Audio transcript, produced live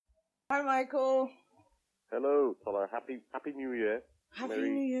Hi, Michael. Hello, Tola. Happy New Year. Happy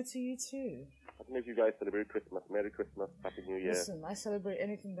New Year to you too. I don't know if you guys celebrate Christmas. Merry Christmas. Happy New Year. Listen, I celebrate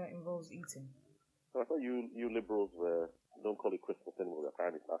anything that involves eating. So I thought you liberals don't call it Christmas anymore.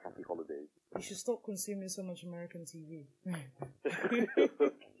 Apparently it's now Happy Holidays. You should stop consuming so much American TV.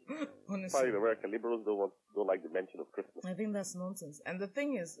 Honestly. Probably American liberals don't like the mention of Christmas. I think that's nonsense. And the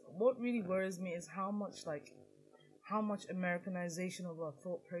thing is, what really worries me is how much Americanization of our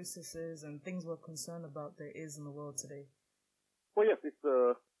thought processes and things we're concerned about there is in the world today. Well, yes,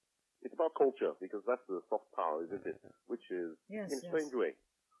 it's about culture, because that's the soft power, isn't it? Which is, in a strange way,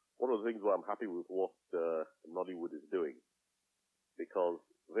 one of the things where I'm happy with what Nollywood is doing, because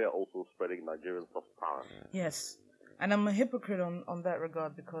they are also spreading Nigerian soft power. Yes, and I'm a hypocrite on that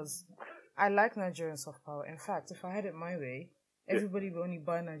regard, because I like Nigerian soft power. In fact, if I had it my way, everybody would only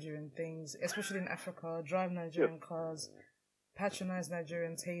buy Nigerian things, especially in Africa, drive Nigerian cars, patronize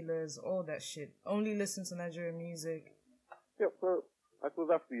Nigerian tailors, all that shit. Only listen to Nigerian music. Yeah, so I suppose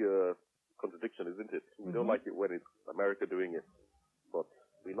that's the contradiction, isn't it? We don't like it when it's America doing it, but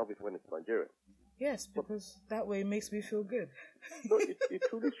we love it when it's Nigeria. Yes, because that way it makes me feel good. No, it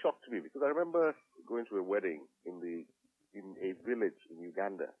truly shocked me, because I remember going to a wedding in a village in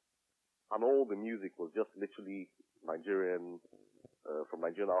Uganda, and all the music was just literally Nigerian, from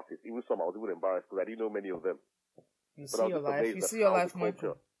Nigerian artists. Even some I was even embarrassed because I didn't know many of them. You see your life,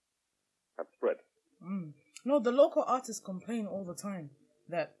 Michael. Had spread. No, the local artists complain all the time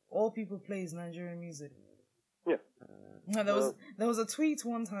that all people play is Nigerian music. Yeah. Now, there was a tweet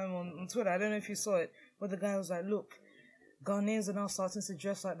one time on Twitter, I don't know if you saw it, where the guy was like, look, Ghanaians are now starting to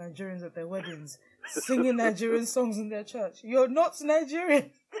dress like Nigerians at their weddings, singing Nigerian songs in their church. You're not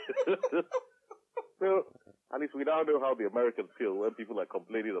Nigerian. Well, at least we now know how the Americans feel when people are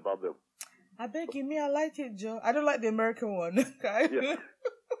complaining about them. I beg you, I like it, Joe. I don't like the American one. Okay? Yeah.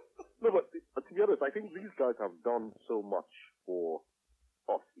 No, but to be honest, I think these guys have done so much for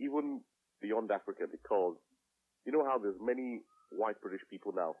us, even beyond Africa, because you know how there's many white British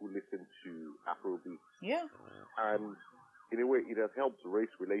people now who listen to Afrobeat. Yeah. And in a way, it has helped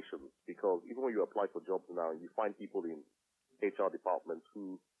race relations, because even when you apply for jobs now, you find people in HR departments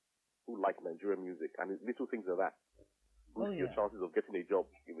who like Nigerian music, and little things like that boost your chances of getting a job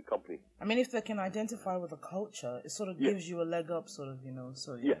in the company. I mean, if they can identify with a culture, it sort of gives you a leg up, sort of, you know.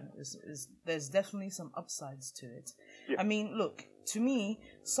 So there's definitely some upsides to it. Yeah. I mean, look, to me,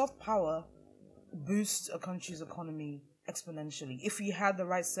 soft power boosts a country's economy exponentially if you had the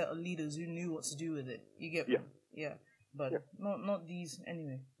right set of leaders who knew what to do with it. You get me? Yeah. But not these.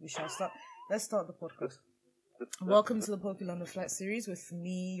 Anyway, let's start the podcast. Welcome to the Popular on the Flat series with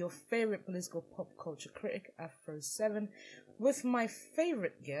me, your favorite political pop culture critic, Afro7, with my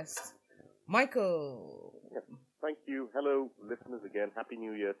favorite guest, Michael. Yes. Thank you. Hello, listeners again. Happy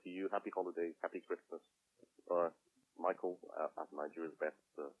New Year to you. Happy holidays. Happy Christmas. Michael, at Nigeria's best.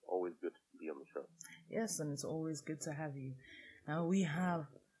 Always good to be on the show. Yes, and it's always good to have you. Now, we have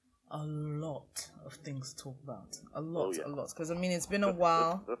a lot of things to talk about. A lot. Because, I mean, it's been a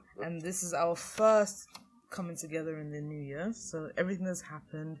while, and this is our first coming together in the new year, so everything that's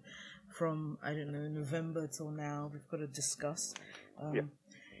happened from November till now we've got to discuss.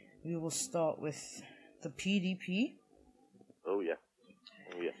 We will start with the PDP.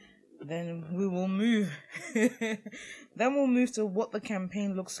 Then we will move to what the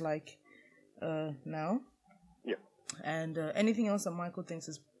campaign looks like now, and anything else that Michael thinks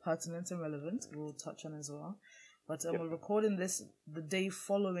is pertinent and relevant we'll touch on as well. But we're recording this the day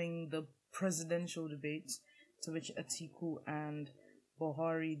following the presidential debate, to which Atiku and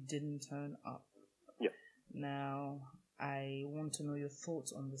Buhari didn't turn up. Yeah. Now, I want to know your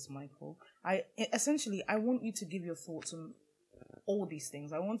thoughts on this, Michael. I want you to give your thoughts on all these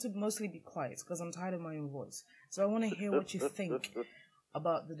things. I want to mostly be quiet because I'm tired of my own voice. So I want to hear what you think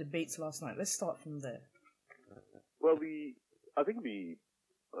about the debates last night. Let's start from there. Well, I think the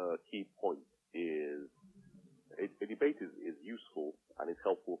key point is a debate is useful and it's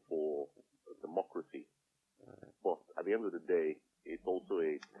helpful for democracy. But at the end of the day, it's also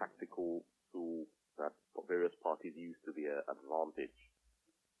a tactical tool that various parties use to their advantage.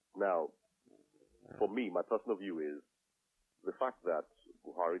 Now, for me, my personal view is the fact that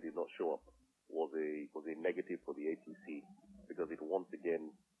Buhari did not show up was a negative for the APC, because it once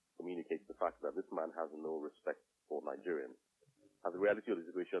again communicates the fact that this man has no respect for Nigerians. And the reality of the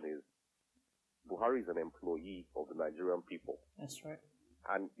situation is Buhari is an employee of the Nigerian people. That's right.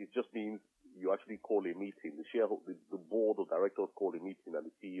 And it just means you actually call a meeting. The board of directors call a meeting, and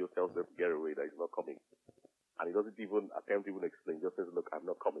the CEO tells them to get away, that he's not coming. And he doesn't even attempt to explain, just says, look, I'm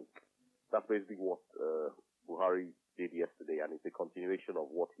not coming. That's basically what Buhari did yesterday, and it's a continuation of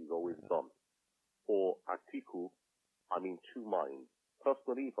what he's always done. For Atiku, I'm in two minds.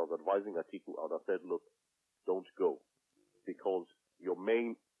 Personally, if I was advising Atiku, I would have said, look, don't go, because your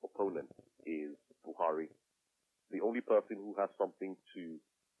main opponent is Buhari. The only person who has something to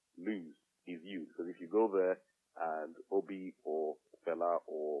lose is you, because if you go there and Obi or Fela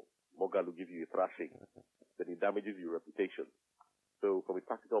or Mogalu give you a thrashing, then it damages your reputation. So from a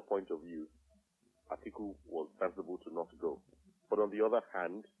practical point of view, Atiku was sensible to not go. But on the other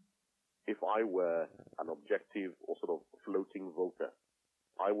hand, if I were an objective or sort of floating voter,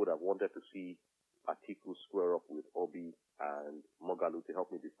 I would have wanted to see Atiku square up with Obi and Mogalu to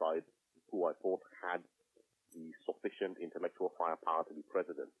help me decide who I thought had the sufficient intellectual firepower to be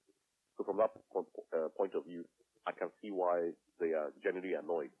president. So from that point of view, I can see why they are generally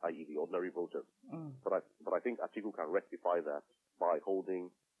annoyed, i.e. the ordinary voters. But I think Atiku can rectify that by holding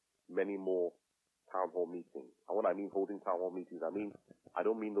many more town hall meetings. And when I mean holding town hall meetings, I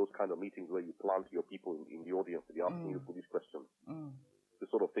don't mean those kind of meetings where you plant your people in the audience to be asking you police questions. The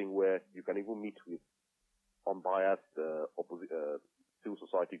sort of thing where you can even meet with unbiased civil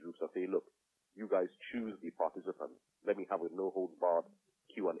society groups and say, look, you guys choose the participants. Let me have a no-holds-barred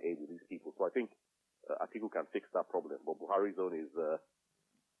Q&A with these people. So I think Atiku can fix that problem. But Buhari's own is,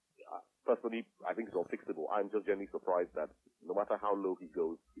 personally, I think it's unfixable. I'm just generally surprised that no matter how low he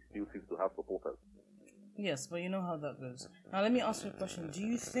goes, he still seems to have supporters. Yes, but you know how that goes. Now, let me ask you a question. Do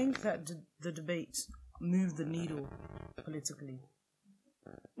you think that the debate moved the needle politically?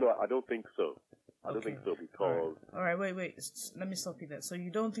 No, I don't think so. I don't think so because... All right, wait. Let me stop you there. So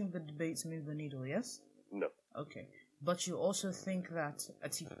you don't think the debates moved the needle, yes? No. Okay. But you also think that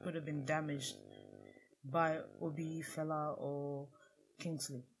Atiku could have been damaged by Obi, Fela, or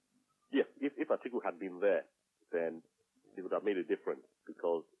Kingsley? Yes, if Atiku had been there, then it would have made a difference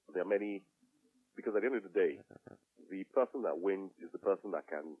because there are many... Because at the end of the day, the person that wins is the person that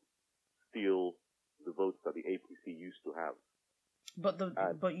can steal the votes that the APC used to have.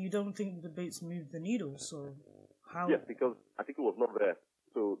 But you don't think the debates moved the needle, so how? Yes, because Atiku was not there,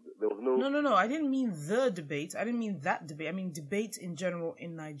 so there was no... No, I didn't mean the debate. I didn't mean that debate. I mean debate in general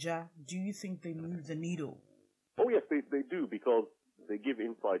in Niger. Do you think they move the needle? Oh, yes, they do, because they give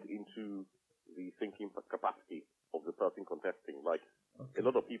insight into the thinking capacity of the person contesting. Like, a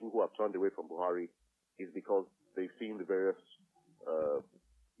lot of people who have turned away from Buhari is because they've seen the various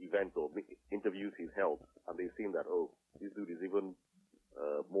events or interviews he's held, and they've seen that, oh, this dude is even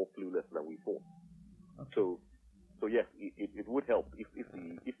more clueless than we thought. So yes, it would help if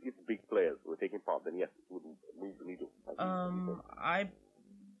big players were taking part. Then yes, it would move the needle. I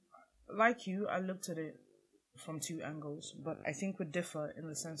like you. I looked at it from two angles, but I think we differ in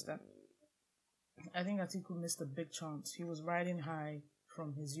the sense that I think Atiku missed a big chance. He was riding high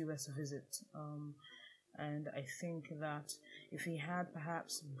from his US visit, and I think that if he had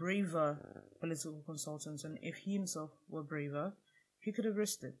perhaps braver political consultants, and if he himself were braver, he could have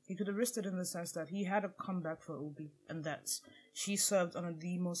risked it. He could have risked it in the sense that he had a comeback for Obi, and that she served under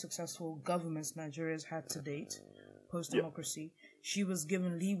the most successful governments Nigeria's had to date, post-democracy. She was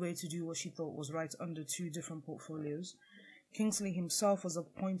given leeway to do what she thought was right under two different portfolios. Kingsley himself was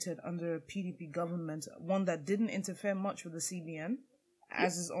appointed under a PDP government, one that didn't interfere much with the CBN,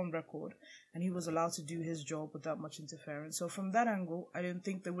 as his own record, and he was allowed to do his job without much interference. So from that angle, I don't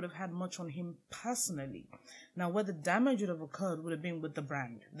think they would have had much on him personally. Now, where the damage would have occurred would have been with the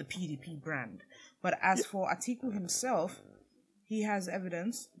brand, the PDP brand. But as for Atiku himself, he has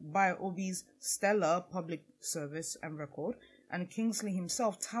evidence by Obi's stellar public service and record, and Kingsley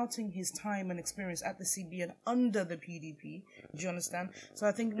himself touting his time and experience at the CBN under the PDP. Do you understand? So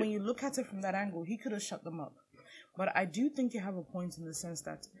I think when you look at it from that angle, he could have shut them up. But I do think you have a point in the sense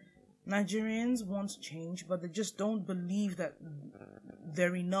that Nigerians want change, but they just don't believe that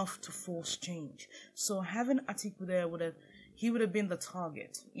they're enough to force change. So having Atiku there would have been the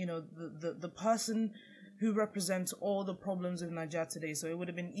target, the person who represents all the problems of Nigeria today. So it would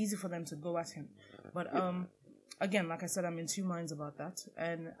have been easy for them to go at him. But again, like I said, I'm in two minds about that.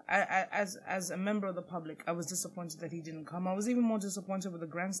 And as a member of the public, I was disappointed that he didn't come. I was even more disappointed with the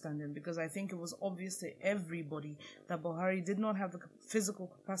grandstanding because I think it was obvious to everybody that Buhari did not have the physical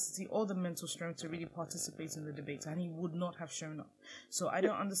capacity or the mental strength to really participate in the debate, and he would not have shown up. So I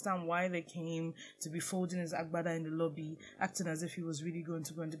don't understand why they came to be folding his agbada in the lobby, acting as if he was really going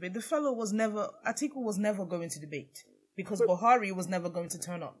to go and debate. Atiku was never going to debate, because Buhari was never going to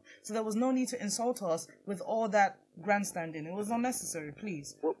turn up. So there was no need to insult us with all that grandstanding. It was unnecessary,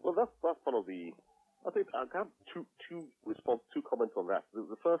 please. Well, that's one of the... I think I have two comments on that.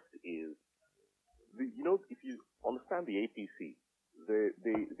 The first is, if you understand the APC,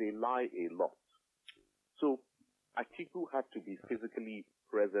 they lie a lot. So Atiku had to be physically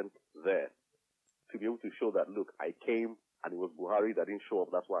present there to be able to show that, look, I came and it was Buhari that didn't show up,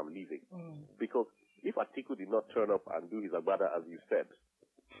 that's why I'm leaving. Because if Atiku did not turn up and do his agbada, as you said,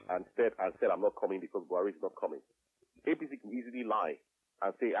 and said, I'm not coming because Buhari is not coming, APC can easily lie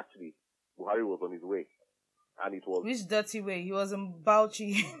and say, actually, Buhari was on his way. And it was... Which dirty way? He was in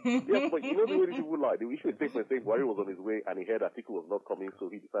Bauchi. Yes, but you know the way these people lie. They issue a statement saying Buhari was on his way and he heard Atiku was not coming, so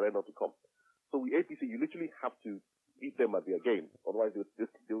he decided not to come. So with APC, you literally have to beat them at their game. Otherwise,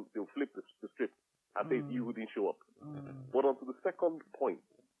 they'll flip the script and say it's you who didn't show up. But on to the second point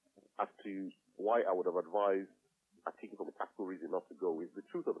as to why I would have advised Atiku from a tactical reason not to go is the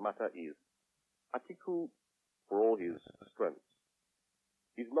truth of the matter is Atiku, for all his strengths,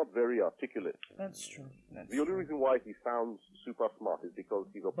 he's not very articulate. That's true. The only reason why he sounds super smart is because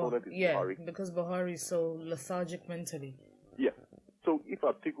his opponent is Buhari. Yeah, because Buhari is so lethargic mentally. Yeah. So if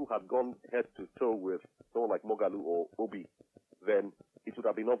Atiku had gone head to toe with someone like Mogalu or Obi, then it would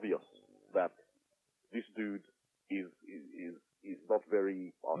have been obvious that this dude is not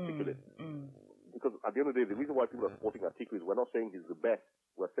very articulate. Because at the end of the day, the reason why people are supporting Atiku is we're not saying he's the best.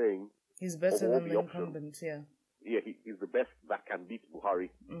 We're saying he's better than the incumbent. Yeah, he's the best that can beat Buhari.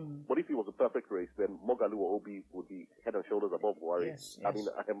 But if he was a perfect race, then Mogalu or Obi would be head and shoulders above Buhari. Yes. I mean,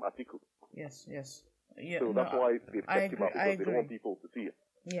 Atiku. Yes. Yeah, so that's why they kept him out, because they don't want people to see it.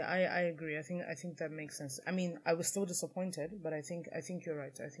 Yeah, I agree. I think that makes sense. I mean, I was still disappointed, but I think you're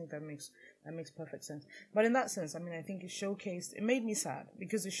right. I think that makes perfect sense. But in that sense, I mean, I think it made me sad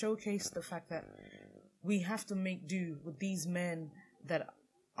because it showcased the fact that we have to make do with these men that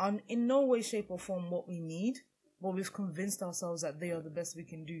are in no way, shape, or form what we need, but we've convinced ourselves that they are the best we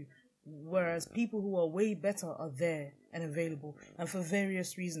can do. Whereas people who are way better are there and available, and for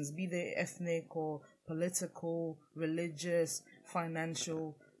various reasons, be they ethnic or political, religious,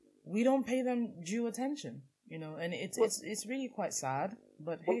 financial, we don't pay them due attention, and it's really quite sad.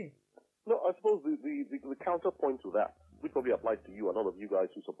 But hey, no, I suppose the counterpoint to that, which probably applies to you and all of you guys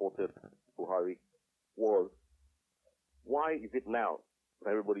who supported Buhari, was why is it now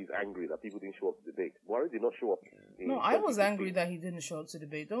everybody's angry that people didn't show up to debate? Buhari did not show up. No, I was angry that he didn't show up to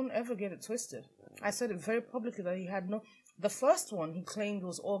debate. Don't ever get it twisted. I said it very publicly that he had no... The first one he claimed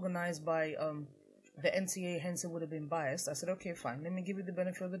was organized by the NTA, hence it would have been biased. I said, okay, fine, let me give you the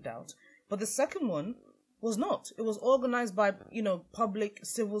benefit of the doubt. But the second one was not. It was organized by, public,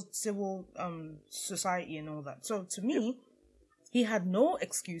 civil society and all that. So to me... He had no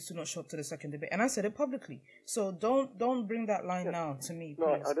excuse to not show up to the second debate, and I said it publicly. So don't bring that line now to me. No,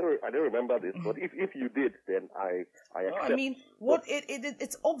 please. I don't remember this. But if you did, then I accept. No, I mean,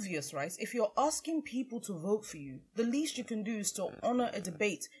 it's obvious, right? If you're asking people to vote for you, the least you can do is to honor a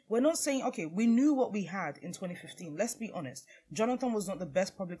debate. We're not saying, okay, we knew what we had in 2015. Let's be honest. Jonathan was not the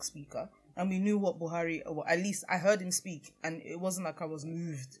best public speaker, and we knew what Buhari, or at least I heard him speak, and it wasn't like I was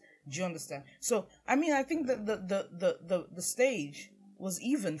moved. Do you understand? So, I mean, I think that the stage was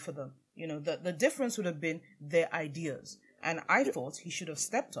even for them. The difference would have been their ideas. And I thought he should have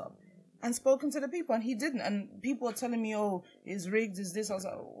stepped up and spoken to the people, and he didn't. And people are telling me, oh, it's rigged, is this? I was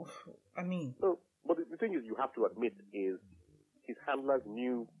like, oh, I mean. No, but the thing is, you have to admit is his handlers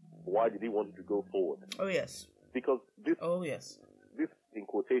knew why did he want to go forward. Oh, yes. Because this, this, in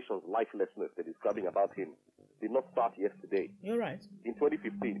quotations, lifelessness they're describing about him did not start yesterday. You're right. In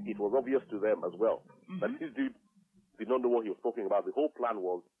 2015, it was obvious to them as well that this dude did not know what he was talking about. The whole plan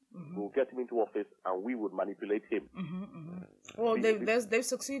was we'll get him into office and we would manipulate him. Well, they've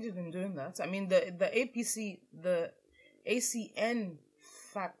succeeded in doing that. I mean, the APC, the ACN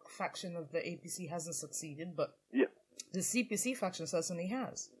faction of the APC hasn't succeeded, but the CPC faction certainly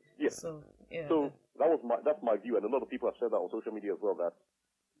has. Yes. So yeah. So that's my view, and a lot of people have said that on social media as well, that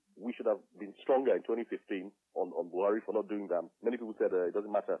we should have been stronger in 2015 on Buhari for not doing that. Many people said it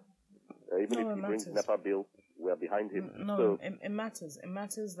doesn't matter. Even if he brings NEPA bill, we're behind him. It matters. It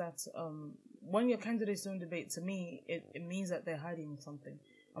matters that when your candidates don't debate, to me, it means that they're hiding something.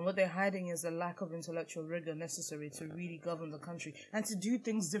 And what they're hiding is the lack of intellectual rigor necessary to really govern the country and to do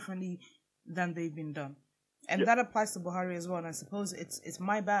things differently than they've been done. And that applies to Buhari as well. And I suppose it's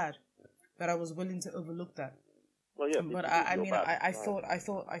my bad that I was willing to overlook that. Well, yeah, but I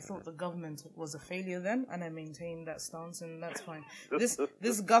thought the government was a failure then, and I maintained that stance, and that's fine.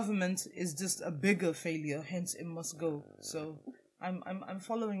 This government is just a bigger failure, hence it must go. So I'm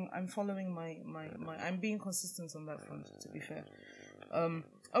following my I'm being consistent on that front, to be fair.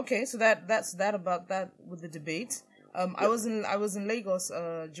 Okay, so that's that about that with the debate. I was in Lagos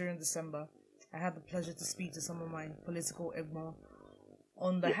during December. I had the pleasure to speak to some of my political egmo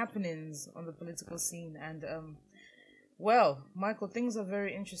on the happenings on the political scene, and well, Michael, things are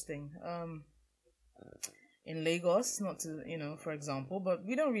very interesting. in Lagos, not to, for example, but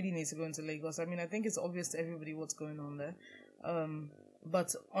we don't really need to go into Lagos. I mean, I think it's obvious to everybody what's going on there.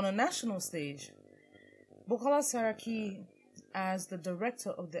 But on a national stage, Bukola Saraki, as the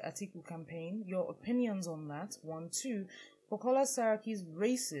director of the Atiku campaign, your opinions on that? 1, 2, Bukola Saraki's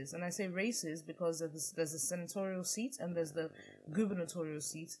races, and I say races because there's a senatorial seat and there's the gubernatorial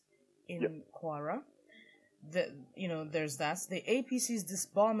seat in Kwara. There's that. The APC's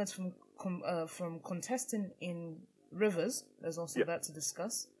disbarment from contesting in Rivers. There's also that to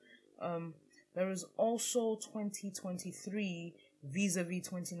discuss. There is also 2023 vis-a-vis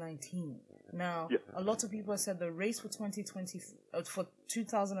 2019. Now, a lot of people have said the race for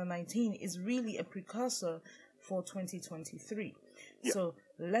 2019 is really a precursor for 2023. So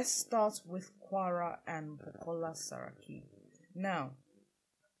let's start with Kwara and Bukola Saraki. Now,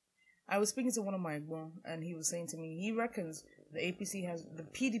 I was speaking to one of my Egbon, and he was saying to me, he reckons the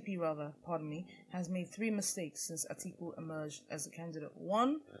PDP has made 3 mistakes since Atiku emerged as a candidate.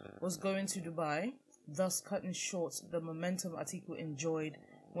 1 was going to Dubai, thus cutting short the momentum Atiku enjoyed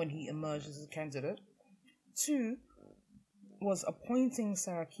when he emerged as a candidate. 2 was appointing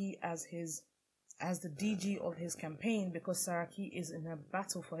Saraki as the DG of his campaign, because Saraki is in a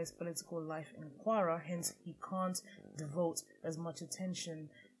battle for his political life in Kwara, hence he can't devote as much attention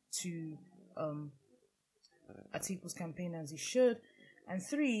to Atiku's campaign as he should. And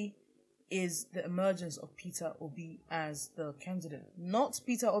 3 is the emergence of Peter Obi as the candidate. Not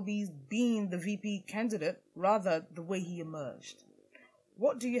Peter Obi being the VP candidate, rather the way he emerged.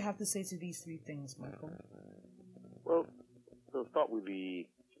 What do you have to say to these 3 things, Michael? Well, so start with the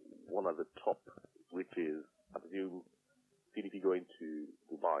one at the top, which is, I presume, PDP going to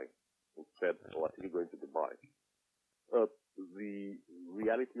Dubai instead, or Atiku going to Dubai. The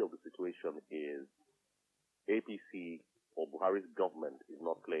reality of the situation is APC or Buhari's government is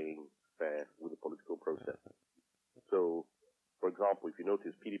not playing fair with the political process. So, for example, if you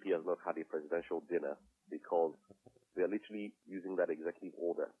notice, PDP has not had a presidential dinner because they are literally using that executive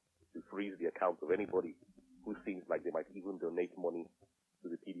order to freeze the accounts of anybody who seems like they might even donate money to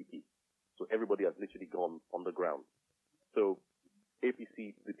the PDP. So everybody has literally gone underground. So the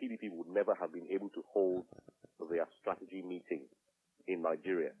PDP would never have been able to hold their strategy meeting in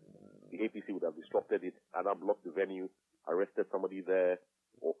Nigeria. The APC would have disrupted it and blocked the venue, arrested somebody there,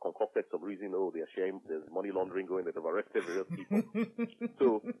 or concocted some reason, they're ashamed, there's money laundering going, that have arrested various people.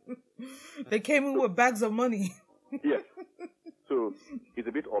 So they came in with bags of money. Yes. So it's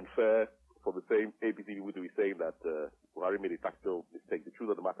a bit unfair for the same APC people to be saying that Buhari made a tactical mistake. The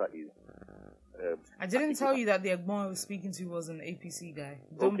truth of the matter is... I didn't tell you that the Egbon I was speaking to was an APC guy.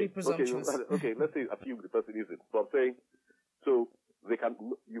 Don't be presumptuous. Okay, let's say assume the person isn't. So I'm saying, so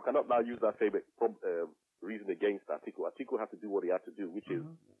you cannot now use that same reason against Atiku. Atiku has to do what he has to do, which is,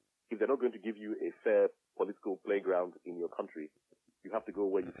 if they're not going to give you a fair political playground in your country, you have to go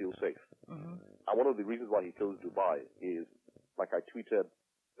where you feel safe. And one of the reasons why he chose Dubai is, like I tweeted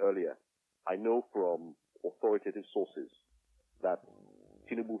earlier, I know from authoritative sources that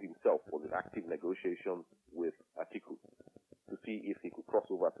Tinubu himself was in active negotiations with Atiku to see if he could cross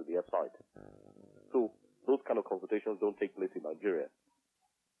over to their side. So those kind of consultations don't take place in Nigeria.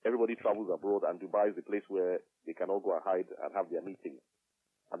 Everybody travels abroad, and Dubai is the place where they can all go and hide and have their meetings,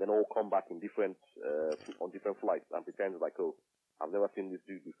 and then all come back in on different flights and pretend like, I've never seen this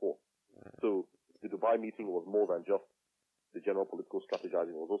dude before. So the Dubai meeting was more than just the general political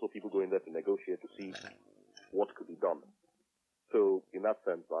strategizing. It was also people going there to negotiate to see what could be done. So in that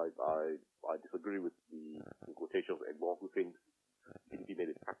sense, I disagree with the quotation of Egbon, who thinks PDP made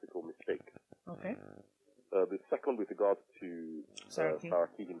a tactical mistake. Okay. The second, with regards to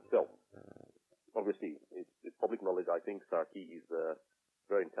Saraki himself, obviously it's public knowledge. I think Saraki is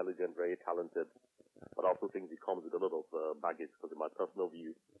very intelligent, very talented, but I also think he comes with a lot of baggage, because in my personal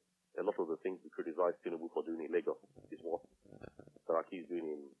view, a lot of the things we criticize Tinubu for doing in Lagos is what Saraki is doing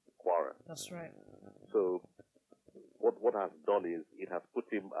in Kwara. That's right. So what has done is it has put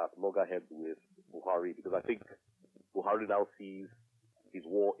him at loggerheads with Buhari, because I think Buhari now sees his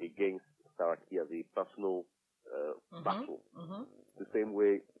war against Saraki as a personal battle. The same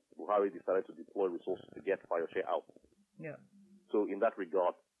way Buhari decided to deploy resources to get Fayose out. Yeah. So in that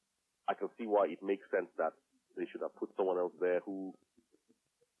regard, I can see why it makes sense that they should have put someone else there who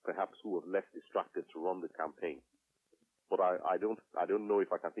was less distracted to run the campaign. But I don't know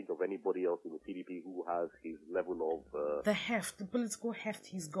if I can think of anybody else in the PDP who has his level of the political heft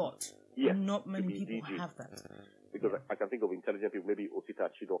he's got. Yes, not many people DG. have that. Because I can think of intelligent people. Maybe Osita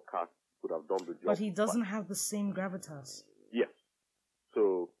Chidoka could have done the job. But he doesn't have the same gravitas. Yes.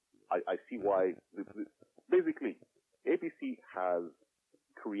 So I see why. Basically, APC has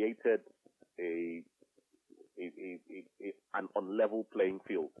created an unlevel playing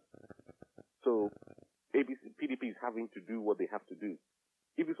field. So PDP is having to do what they have to do.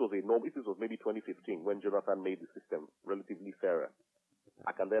 If this was maybe 2015 when Jonathan made the system relatively fairer,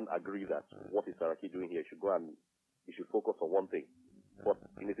 I can then agree that what is Saraki doing here? He should focus on one thing. But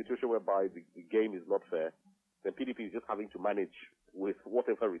in a situation whereby the game is not fair, then PDP is just having to manage with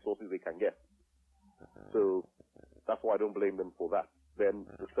whatever resources they can get. So that's why I don't blame them for that. Then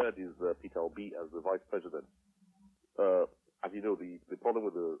the third is Peter Obi as the vice president. As you know, the problem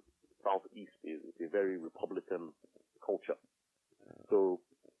with the Southeast is it's a very Republican culture. So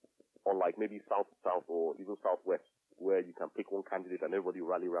unlike maybe South or even Southwest, where you can pick one candidate and everybody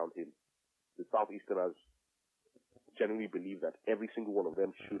rally around him, the Southeasterners genuinely believe that every single one of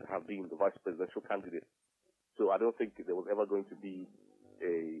them should have been the vice presidential candidate. So I don't think there was ever going to be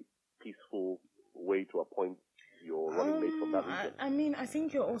a peaceful way to appoint your running mate from that region. I mean, I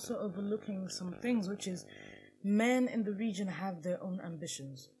think you're also overlooking some things, which is men in the region have their own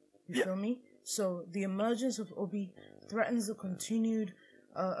ambitions. You feel me? So the emergence of Obi threatens the continued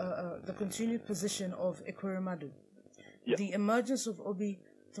position of Ekweremadu. Yeah. The emergence of Obi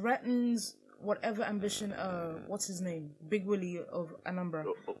threatens whatever ambition, what's his name? Big Willie of Anambra.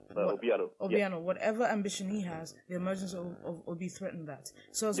 Obiano. Whatever ambition he has, the emergence of Obi threatened that.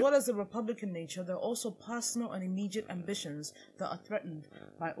 So as well as the Republican nature, there are also personal and immediate ambitions that are threatened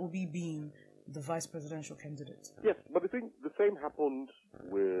by Obi being the vice presidential candidate. Yes, but I think the same happened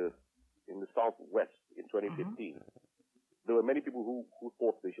in the Southwest in 2015. There were many people who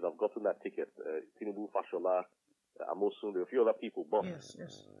thought they should have gotten that ticket. Tinubu, Fashola, Amosun, there were a few other people. But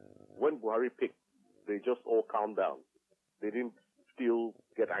when Buhari picked, they just all calmed down. They didn't still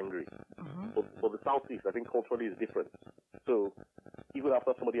get angry. But for the Southeast, I think culturally is different. So even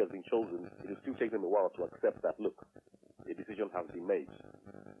after somebody has been chosen, it will still take them a while to accept that, look, a decision has been made.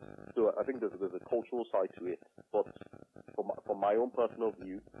 So I think there's a cultural side to it. But from my own personal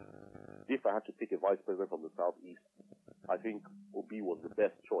view, if I had to pick a vice president from the Southeast, I think Obi was the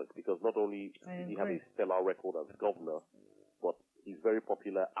best choice because not only did he have a stellar record as governor, but he's very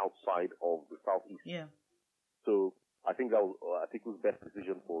popular outside of the Southeast. Yeah. So I think that was Atiku's best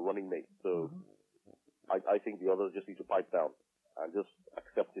decision for running mate. So I think the others just need to pipe down and just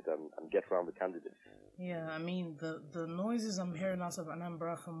accept it and get around the candidate. Yeah, I mean, the noises I'm hearing out of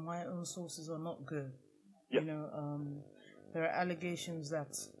Anambra from my own sources are not good. Yeah. You know, there are allegations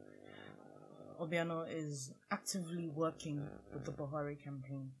that Obiano is actively working with the Buhari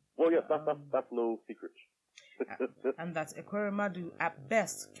campaign. Well, yes, that's no secret. And that Ekweremadu, at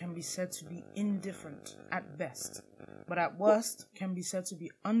best, can be said to be indifferent, at best. But at worst, can be said to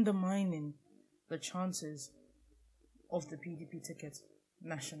be undermining the chances of the PDP ticket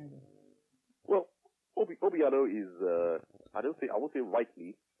nationally. Well, Obiano is, I won't say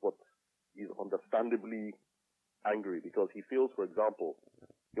rightly, but he's understandably angry because he feels, for example,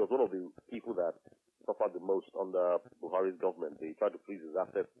 he was one of the people that suffered the most under Buhari's government. They tried to freeze his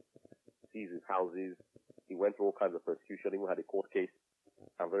assets, seize his houses. He went through all kinds of persecution, even had a court case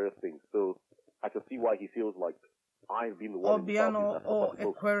and various things. So I can see why he feels like I've been the one. Obiano or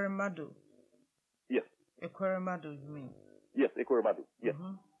Ekweremadu? Yes. Ekweremadu, you mean? Yes, Ekweremadu. Yes.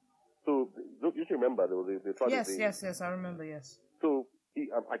 So you should remember they tried. Yes, I remember. Yes. So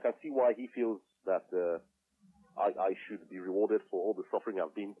I can see why he feels that I should be rewarded for all the suffering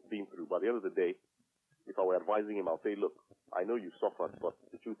I've been through. But at the end of the day, if I were advising him, I'll say, look, I know you suffered, but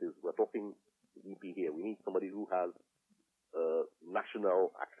the truth is we're talking EP here. We need somebody who has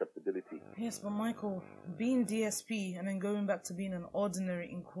national acceptability. Yes, but Michael, being DSP and then going back to being an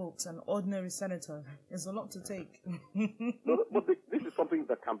ordinary, in quotes, an ordinary senator is a lot to take. No, but this is something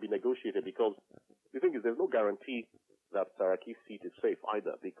that can be negotiated because the thing is there's no guarantee that Saraki's seat is safe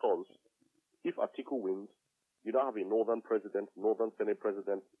either because if Atiku wins, you don't have a northern president, northern senate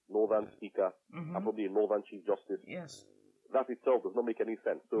president, northern speaker, and probably a northern chief justice. Yes. That itself does not make any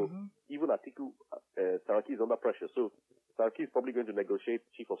sense. So even Atiku, Saraki is under pressure. So Saraki is probably going to negotiate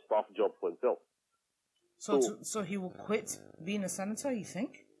chief of staff job for himself. So he will quit being a senator, you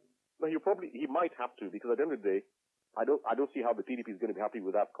think? No, he might have to because at the end of the day, I don't see how the PDP is going to be happy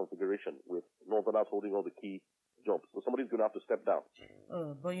with that configuration with northerners holding all the key jobs. So somebody's going to have to step down.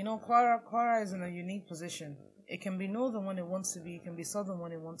 But you know, Kwara is in a unique position. It can be northern when it wants to be. It can be southern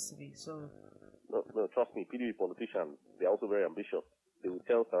when it wants to be. So. No, trust me, PDP politicians, they're also very ambitious. They will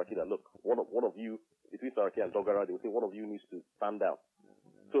tell Saraki that, look, one of you, between Saraki and Dogara, they will say one of you needs to stand down.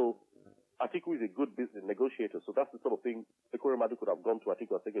 So Atiku is a good business negotiator. So that's the sort of thing Ekweremadu could have gone to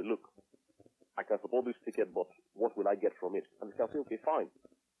Atiku and said, look, I can support this ticket, but what will I get from it? And they can say, okay, fine.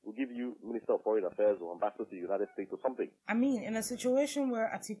 We'll give you Minister of Foreign Affairs or ambassador to the United States or something. I mean, in a situation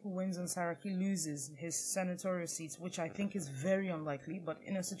where Atiku wins and Saraki loses his senatorial seats, which I think is very unlikely, but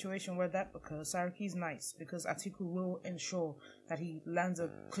in a situation where that occurs, Saraki's nice because Atiku will ensure that he lands a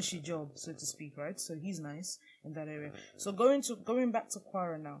cushy job, so to speak, right? So he's nice in that area. So going back to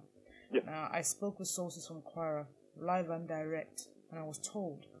Kwara now. Yeah. Now, I spoke with sources from Kwara, live and direct, and I was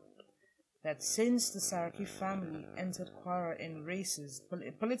told that since the Saraki family entered Kwara in races,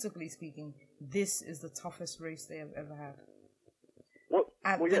 politically speaking, this is the toughest race they have ever had.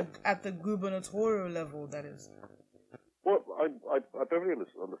 At the gubernatorial level, that is. Well, I perfectly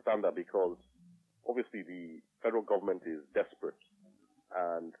understand that because obviously the federal government is desperate,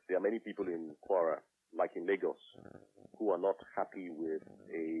 and there are many people in Kwara, like in Lagos, who are not happy with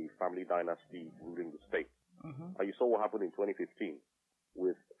a family dynasty ruling the state. Mm-hmm. And you saw what happened in 2015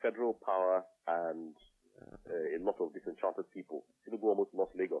 with federal power and a lot of disenchanted people. Tinubu almost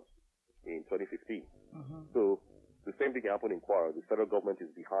lost Lagos in 2015. Mm-hmm. So the same thing happened in Kwara. The federal government is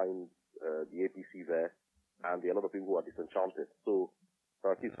behind the APC there, and there are a lot of people who are disenchanted. So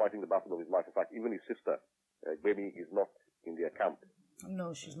Saraki is fighting the battle of his life. In fact, even his sister, Gbemi, is not in their camp.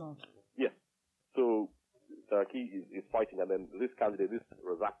 No, she's not. Yes. So Saraki is fighting, and then this candidate, this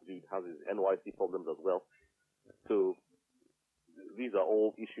Razak dude, has his NYC problems as well. So these are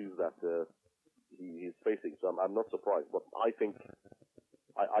all issues that he is facing. So I'm not surprised. But I think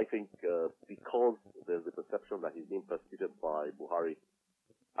because there's the perception that he's being persecuted by Buhari,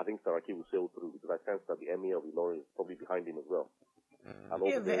 I think Saraki will sail through because I sense that the Emir of Ilorin is probably behind him as well. And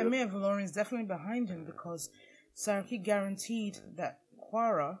yeah, the Emir of Ilorin is definitely behind him because Saraki guaranteed that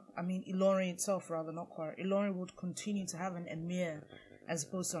Ilorin itself rather, not Kwara, Ilorin would continue to have an Emir as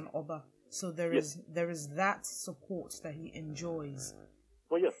opposed to an Oba. So there is that support that he enjoys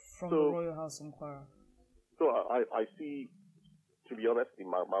from the royal house in Kwara. So I see, to be honest, in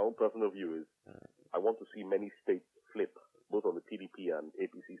my own personal view is I want to see many states flip, both on the PDP and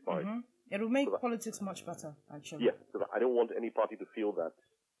APC side. Mm-hmm. It will make politics much better, actually. Yeah, because I don't want any party to feel that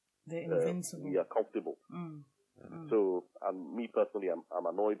they're invincible. We are comfortable. So, and me personally, I'm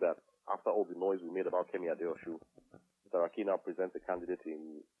annoyed that after all the noise we made about Kemi Adeosu, Saraki now presents a candidate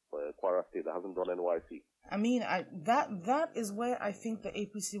in Kwara State that hasn't done NYC. I mean, that is where I think the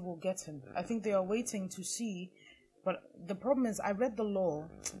APC will get him. I think they are waiting to see. But the problem is, I read the law,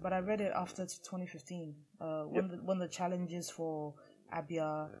 but I read it after 2015, when the challenges for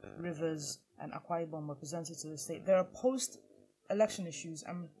Abia, Rivers, and Akwa Ibom were presented to the state. There are post-election issues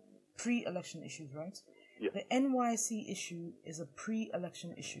and pre-election issues, right? Yeah. The NYC issue is a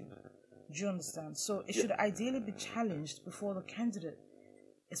pre-election issue. Do you understand? So it should ideally be challenged before the candidate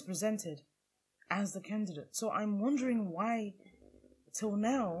is presented as the candidate. So I'm wondering why, till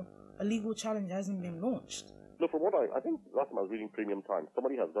now, a legal challenge hasn't been launched. No, from what I think last time I was reading Premium Times,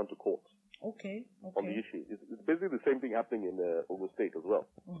 somebody has gone to court. Okay. On the issue. It's basically the same thing happening in Ogun State as well.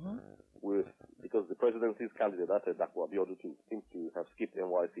 Mm-hmm. Because the presidency's candidate, that Atiku Abiodu, seems to have skipped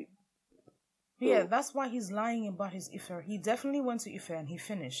NYC. Yeah, that's why he's lying about his Ife. He definitely went to Ife and he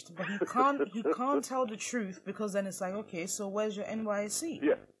finished, but he can't tell the truth because then it's like, okay, so where's your NYC?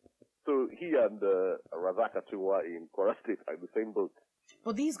 Yeah. So he and Razak Atuwa in Kwara State are in the same boat.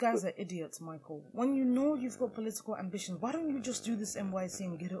 But these guys are idiots, Michael. When you know you've got political ambitions, why don't you just do this NYC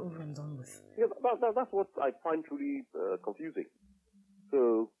and get it over and done with? Yeah, that's what I find truly confusing.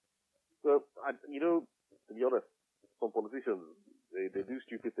 So, to be honest, some politicians, they do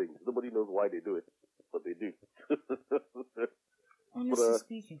stupid things. Nobody knows why they do it, but they do. Honestly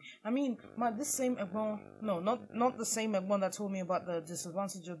speaking, I mean, this same Egbon, not the same Egbon that told me about the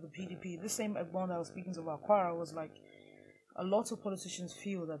disadvantage of the PDP. This same Egbon that I was speaking to about Kwara was like, a lot of politicians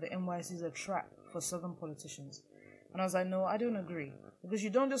feel that the NYC is a trap for southern politicians. And I was like, no, I don't agree. Because you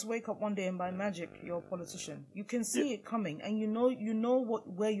don't just wake up one day and by magic, you're a politician. You can see it coming and you know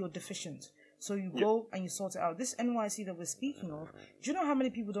where you're deficient. So you go and you sort it out. This NYC that we're speaking of, do you know how many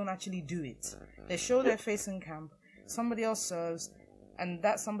people don't actually do it? They show their face in camp, somebody else serves, and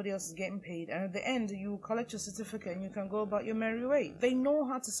that somebody else is getting paid. And at the end, you collect your certificate and you can go about your merry way. They know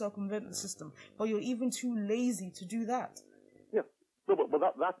how to circumvent the system, but you're even too lazy to do that. Yeah. No, but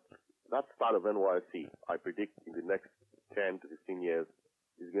that start of NYC, I predict in the next 10 to 15 years,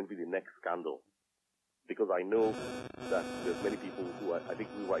 is going to be the next scandal. Because I know that there's many people who I think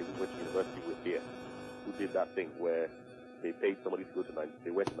we went to university with here, who did that thing where they paid somebody to go to Nigeria,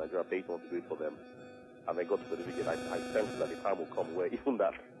 they went to Nigeria, paid someone to do it for them, and they got the certificate. I sense that the time will come where even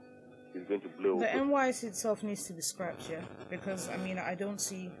that is going to blow. The NYC itself needs to be scrapped, yeah? Because, I mean, I don't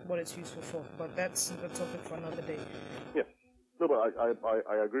see what it's useful for, but that's a topic for another day. Yeah. No, but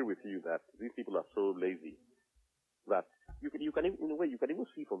I agree with you that these people are so lazy that you can even, in a way, you can even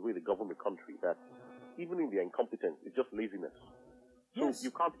see from the way they govern the country that even in their incompetence, it's just laziness. So Yes.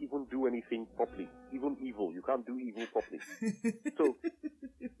 you can't even do anything properly. Even evil, you can't do evil properly. So,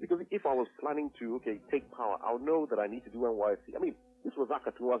 because if I was planning to, take power, I'll know that I need to do NYC. I mean, this was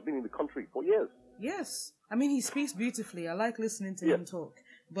Atiku who has been in the country for years. Yes. I mean, he speaks beautifully. I like listening to him talk.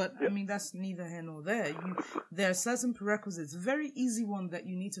 But, I mean, that's neither here nor there. There are certain prerequisites, very easy one that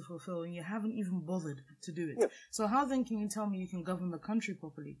you need to fulfill, and you haven't even bothered to do it. Yes. So how then can you tell me you can govern the country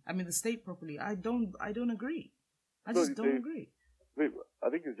properly? I mean, the state properly? I don't agree. I just don't agree. I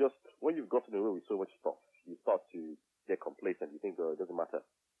think it's just, when you've gotten away with so much stuff, you start to get complacent. You think, it doesn't matter.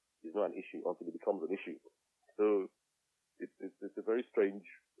 It's not an issue until it becomes an issue. So, it's a very strange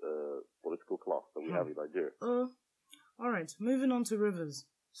political class that we have in Nigeria. All right, moving on to Rivers.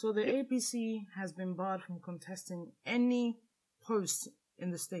 So the APC has been barred from contesting any post in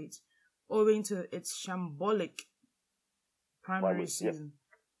the state owing to its shambolic primary season.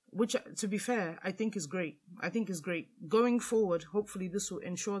 Which, to be fair, I think is great. Going forward, hopefully this will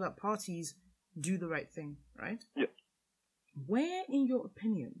ensure that parties do the right thing, right? Yeah. Where, in your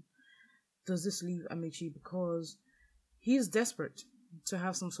opinion, does this leave Amici? Because he is desperate to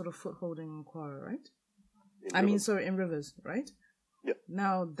have some sort of foothold in Kwara, right? In Rivers, right? Yeah.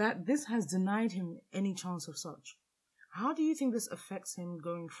 Now, this has denied him any chance of such. How do you think this affects him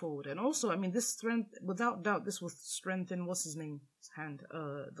going forward? And also, I mean, this without doubt, this will strengthen, what's his name? His hand,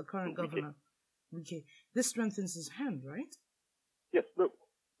 the current governor. Okay. This strengthens his hand, right? Yes, look,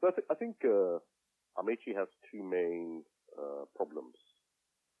 so I think Amechi has two main problems.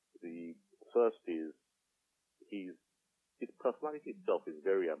 The first is his personality itself is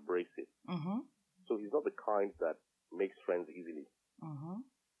very abrasive. So he's not the kind that makes friends easily.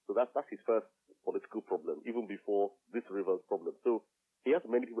 So that's his first political problem, even before this Rivers problem. So he has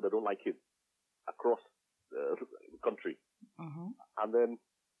many people that don't like him across the country. And then,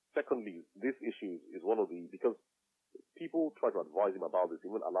 secondly, this issue is one of because people try to advise him about this.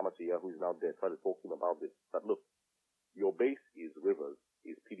 Even Alamatiya, who is now there, try to talk to him about this. That look, your base is Rivers,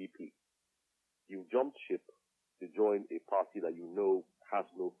 is PDP. You jumped ship to join a party that you know has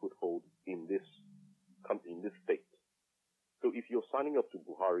no foothold in this country, in this state. So if you're signing up to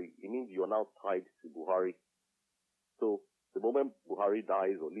Buhari, it means you're now tied to Buhari. So the moment Buhari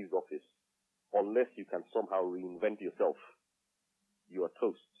dies or leaves office, unless you can somehow reinvent yourself, you are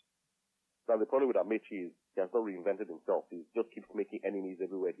toast. Now the problem with Amechi is he has not reinvented himself. He just keeps making enemies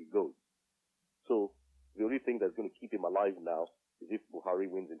everywhere he goes. So the only thing that's going to keep him alive now is if Buhari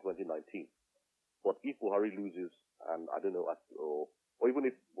wins in 2019. But if Buhari loses, and I don't know, or even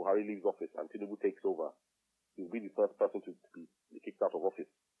if Buhari leaves office and Tinubu takes over, he'll be the first person to be kicked out of office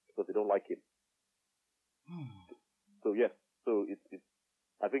because they don't like him. So yes,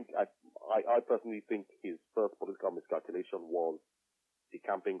 I think I personally think his first political miscalculation was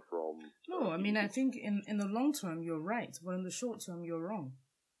decamping from. No, I mean I think in the long term you're right, but in the short term you're wrong.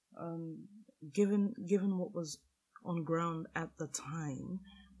 Given what was on ground at the time,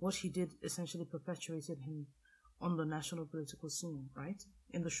 what he did essentially perpetuated him on the national political scene, right?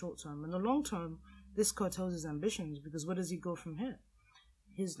 In the short term. In the long term, this curtails his ambitions because where does he go from here?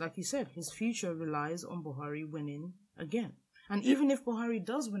 Like you said, his future relies on Buhari winning again. And even if Buhari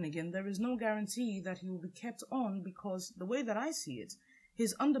does win again, there is no guarantee that he will be kept on because the way that I see it,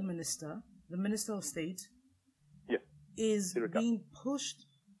 his under-minister, the Minister of State, is being pushed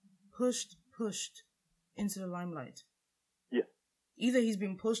into the limelight. Yeah. Either he's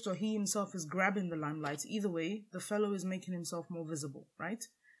being pushed or he himself is grabbing the limelight. Either way, the fellow is making himself more visible, right?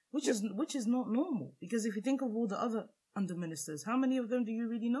 Which is not normal. Because if you think of all the other under-ministers, how many of them do you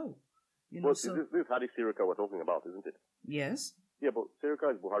really know? This is Hadi Sirika we're talking about, isn't it? Yes. Yeah, but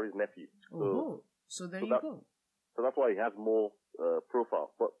Sirika is Buhari's nephew. So there you go. So that's why he has more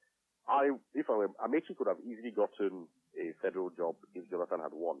profile. But Amechi could have easily gotten a federal job if Jonathan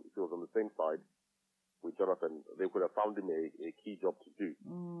had won. If he was on the same side with Jonathan, they could have found him a key job to do.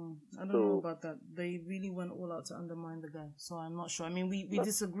 I don't know about that. They really went all out to undermine the guy. So I'm not sure. I mean, we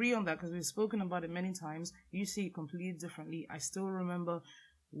disagree on that because we've spoken about it many times. You see it completely differently. I still remember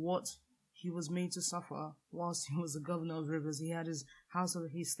what he was made to suffer whilst he was the governor of Rivers. He had his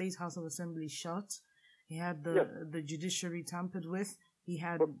state house of assembly shut. He had the judiciary tampered with. He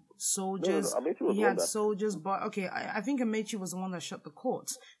had soldiers. But okay, I think Amechi was the one that shut the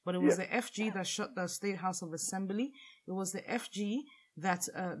courts, but it was the FG that shut the State House of Assembly. It was the FG that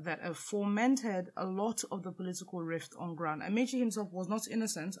fomented a lot of the political rift on ground. Amechi himself was not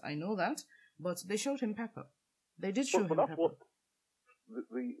innocent, I know that, but they showed him pepper. They did show him pepper. What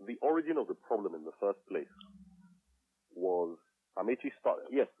the origin of the problem in the first place was Amechi started,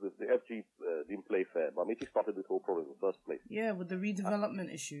 yes, the FG didn't play fair, but Amechi started this whole problem in the first place. Yeah, with the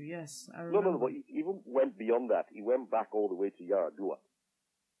redevelopment issue, yes. I No, remember. but he even went beyond that. He went back all the way to Yaradua.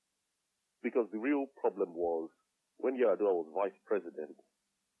 Because the real problem was, when Yaradua was vice president,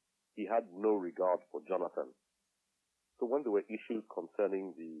 he had no regard for Jonathan. So when there were issues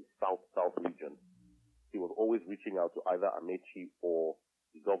concerning the South region, he was always reaching out to either Amechi or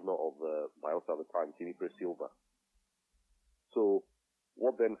the governor of Bayelsa at the time, Tinipre Silva. So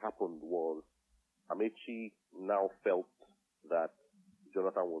what then happened was Amechi now felt that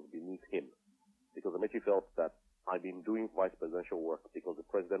Jonathan was beneath him, because Amechi felt that I've been doing vice presidential work because the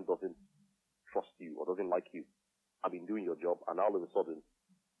president doesn't trust you or doesn't like you. I've been doing your job, and all of a sudden,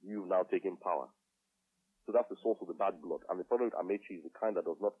 you've now taken power. So that's the source of the bad blood. And the problem with Amechi is the kind that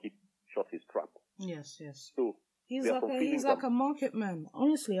does not shut his trap. Yes, yes. So he's like a market man.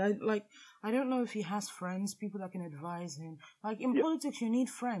 Honestly, I don't know if he has friends, people that can advise him. Like in politics, you need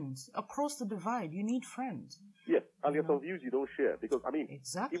friends. Across the divide, you need friends. Yes, and there's some views you don't share, because I mean,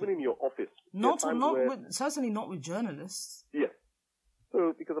 exactly. Even in your office, certainly not with journalists. Yes.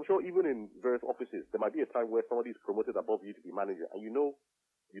 So because I'm sure even in various offices, there might be a time where somebody is promoted above you to be manager, and you know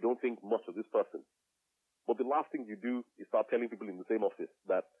you don't think much of this person. But the last thing you do is start telling people in the same office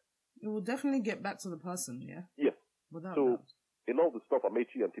that it will definitely get back to the person, yeah? Yes. Without doubt. In all the stuff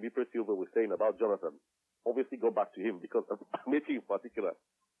Amechi and Tinipre Silva were saying about Jonathan, obviously go back to him, because Amechi in particular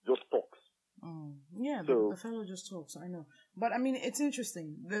just talks. Yeah, the fellow just talks, I know. But I mean, it's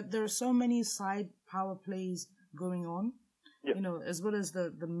interesting. There are so many side power plays going on, as well as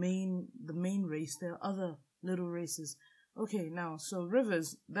the main race. There are other little races. Okay, now, so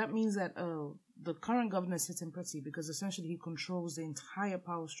Rivers, that means that the current governor is sitting pretty, because essentially he controls the entire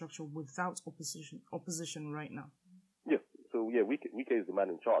power structure without opposition right now. Yes, so Wike is the man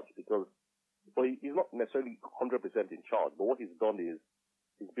in charge, because he's not necessarily 100% in charge, but what he's done is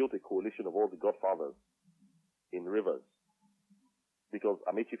he's built a coalition of all the godfathers in Rivers, because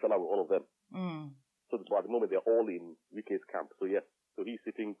Amechi fell out with all of them. So at the moment they're all in Wike's camp, so yes, so he's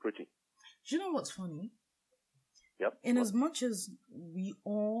sitting pretty. Do you know what's funny? Yep. In as much as we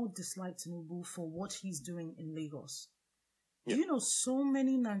all dislike Tinubu for what he's doing in Lagos, do you know so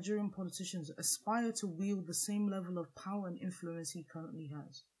many Nigerian politicians aspire to wield the same level of power and influence he currently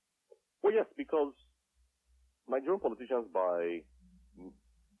has? Well, yes, because Nigerian politicians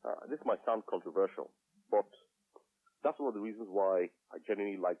this might sound controversial, but that's one of the reasons why I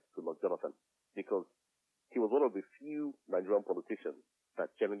genuinely liked Jonathan, because he was one of the few Nigerian politicians that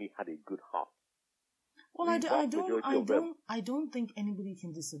generally had a good heart. Well, I don't think anybody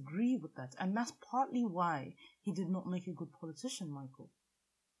can disagree with that, and that's partly why he did not make a good politician, Michael.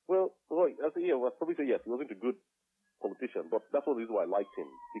 Well, I'll probably say yes, he wasn't a good politician, but that's one of the reasons why I liked him,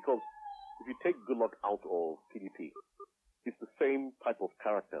 because if you take Goodluck out of PDP, it's the same type of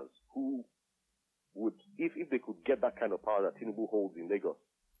characters who would, if they could get that kind of power that Tinubu holds in Lagos,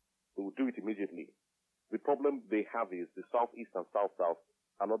 they would do it immediately. The problem they have is the Southeast and South-South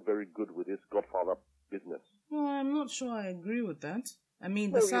are not very good with this godfather business. Well, I'm not sure I agree with that. I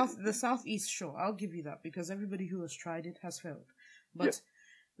mean, the Southeast, sure, I'll give you that, because everybody who has tried it has failed. But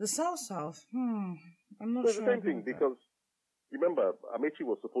the South-South, I'm not sure. It's the same thing, because remember, Amechi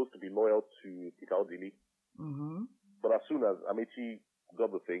was supposed to be loyal to Peter Odili. Mm-hmm. But as soon as Amechi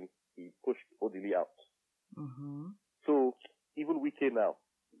got the thing, he pushed Odili out. Mm-hmm. So even Wike now,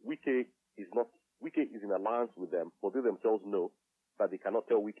 Wike is in alliance with them, but they themselves know that they cannot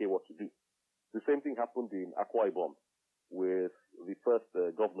tell Wike what to do. The same thing happened in Akwa Ibom with the first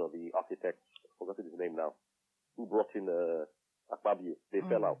governor, the architect, I've forgotten his name now, who brought in Akpabio. They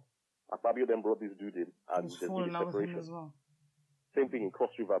fell out. Akpabio then brought this dude in, and there's been a separation. As well. Same thing in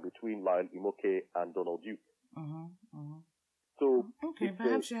Cross River between Lyle Imoke and Donald Duke. So okay,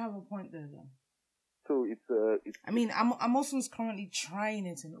 perhaps you have a point there then. So it's. I mean, Amosun's currently trying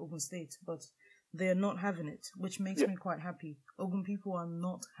it in Ogun State, but they're not having it, which makes me quite happy. Ogun people are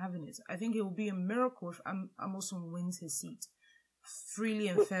not having it. I think it will be a miracle if Amosun wins his seat freely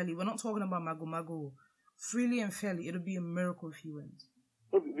and fairly. We're not talking about Mago. Freely and fairly, it'll be a miracle if he wins.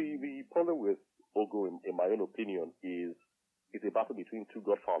 So the problem with Ogun, in my own opinion, is it's a battle between two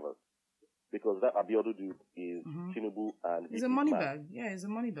godfathers. Because that Abiodun dude is Tinubu and... He's a money bag. Yeah, he's a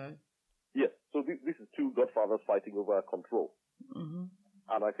money bag. Yes. So this is two godfathers fighting over control.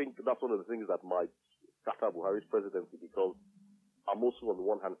 And I think that's one of the things that might scatter Buhari's presidency, because Amosu on the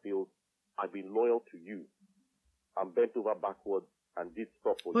one hand feels, I've been loyal to you. I'm bent over backwards and did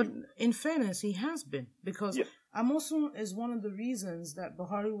stuff for you. But in fairness, he has been, because Amosu is one of the reasons that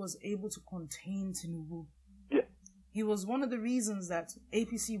Buhari was able to contain Tinubu. Yes. He was one of the reasons that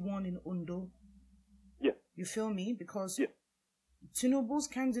APC won in Ondo. Yes. You feel me? Because Tinubu's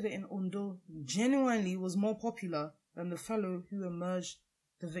candidate in Ondo genuinely was more popular than the fellow who emerged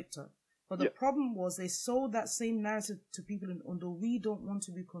the victor. But the problem was they sold that same narrative to people in Ondo. We don't want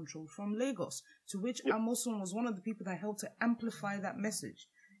to be controlled from Lagos, to which Amoson was one of the people that helped to amplify that message.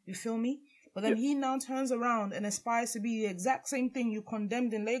 You feel me? But then he now turns around and aspires to be the exact same thing you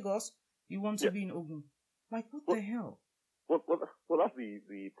condemned in Lagos, you want to be in Ogun. Like, what the hell? Well, that's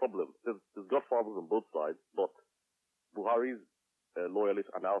the problem. There's godfathers on both sides, but Buhari's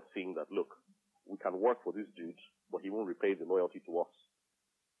loyalists are now seeing that, look, we can work for this dude, but he won't repay the loyalty to us.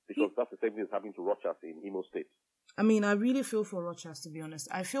 Because that's the same thing that's happening to Rochas in Imo State. I mean, I really feel for Rochas, to be honest.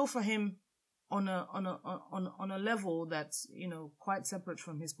 I feel for him on a level that's, you know, quite separate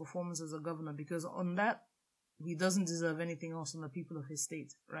from his performance as a governor, because on that, he doesn't deserve anything else from the people of his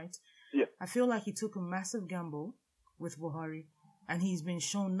state, right? Yeah. I feel like he took a massive gamble with Buhari, and he's been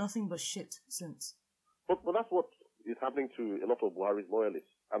shown nothing but shit since. But that's what is happening to a lot of Buhari's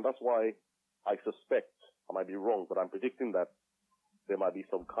loyalists. And that's why I suspect, I might be wrong, but I'm predicting that there might be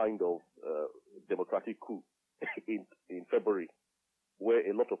some kind of democratic coup in February, where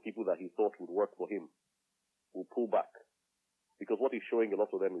a lot of people that he thought would work for him will pull back. Because what he's showing a lot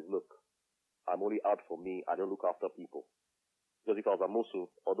of them is, look, I'm only out for me, I don't look after people. Because if I was Amosu,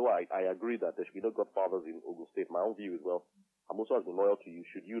 although I agree that there should be no godfathers in Ogun State, my own view is, well, Amosu has been loyal to you,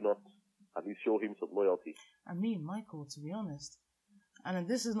 should you not at least show him some loyalty? I mean, Michael, to be honest, and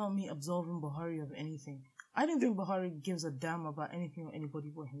this is not me absolving Buhari of anything, I don't think Buhari gives a damn about anything or anybody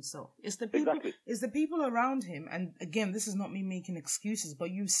but himself. It's the people, it's the people around him. And again, this is not me making excuses,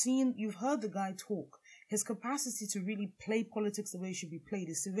 but you've heard the guy talk. His capacity to really play politics the way it should be played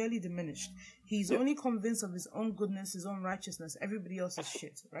is severely diminished. He's only convinced of his own goodness, his own righteousness. Everybody else is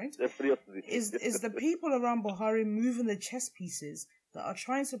shit, right? Is the people around Buhari moving the chess pieces that are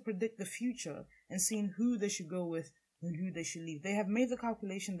trying to predict the future and seeing who they should go with and who they should leave. They have made the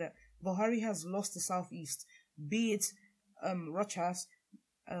calculation that Buhari has lost the Southeast, be it Rochas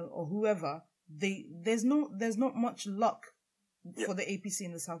or whoever. There's not much luck for the APC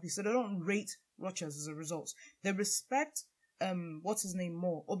in the Southeast, so they don't rate Rochas as a result. They respect what's his name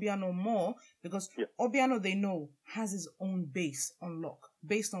more, Obiano more, because Obiano, they know, has his own base on lock,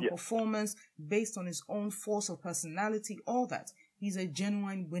 based on performance, based on his own force of personality, all that. He's a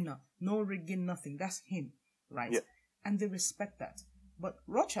genuine winner, no rigging, nothing. That's him, right? And they respect that. But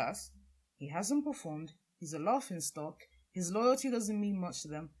Rochas, he hasn't performed. He's a laughing stock. His loyalty doesn't mean much to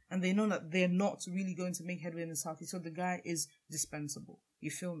them. And they know that they're not really going to make headway in the Southeast. So the guy is dispensable. You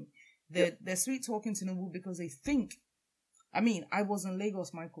feel me? They're sweet talking to Tinubu because they think... I mean, I was in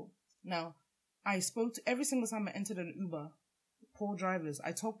Lagos, Michael. Now, I spoke to... Every single time I entered an Uber, poor drivers,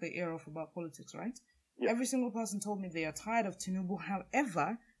 I talked their ear off about politics, right? Every single person told me they are tired of Tinubu.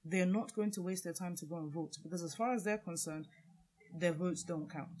 However, they're not going to waste their time to go and vote. Because as far as they're concerned, their votes don't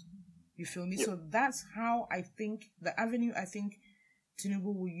count. You feel me? So that's how I think, the avenue I think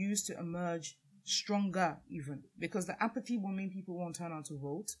Tinubu will use to emerge stronger even. Because the apathy will mean people won't turn out to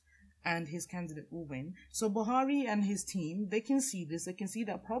vote and his candidate will win. So Buhari and his team, they can see this. They can see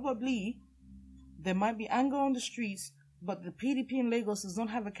that probably there might be anger on the streets, but the PDP in Lagos does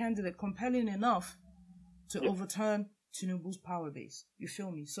not have a candidate compelling enough to overturn Tinubu's power base. You feel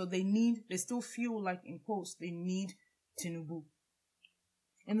me? So they still feel like, in quotes, they need Tinubu.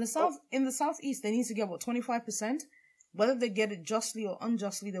 In the southeast, they need to get 25%. Whether they get it justly or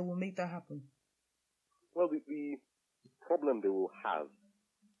unjustly, they will make that happen. Well, the problem they will have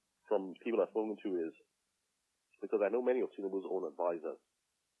from people I've spoken to is, because I know many of Tinubu's own advisors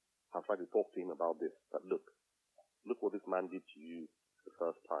have tried to talk to him about this, that look what this man did to you the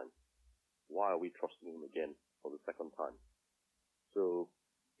first time. Why are we trusting him again for the second time? So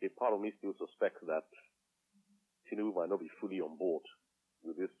a part of me still suspects that Tinubu might not be fully on board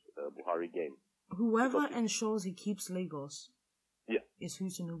with this Buhari game. Whoever ensures he keeps Lagos is who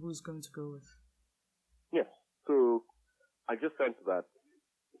Tinubu is going to go with. Yes. So I just sense that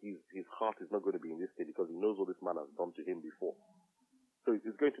his heart is not going to be in this state because he knows what this man has done to him before. So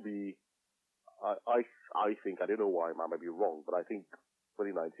it's going to be, I think, I don't know why, I might be wrong, but I think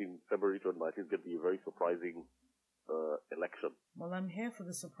February 2019 is going to be a very surprising election. Well, I'm here for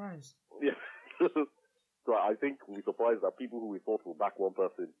the surprise. Yeah. So I think we'll be surprised that people who we thought will back one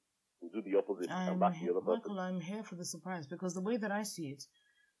person will do the opposite and back the other person. Michael, I'm here for the surprise because the way that I see it,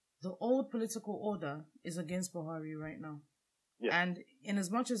 the old political order is against Buhari right now. Yeah. And in as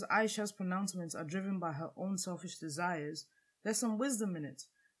much as Aisha's pronouncements are driven by her own selfish desires, there's some wisdom in it.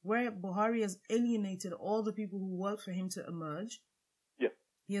 Where Buhari has alienated all the people who worked for him to emerge,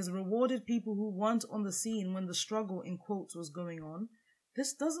 he has rewarded people who weren't on the scene when the struggle, in quotes, was going on.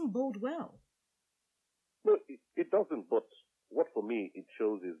 This doesn't bode well. No, it doesn't, but what for me it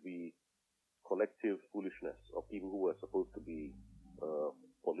shows is the collective foolishness of people who are supposed to be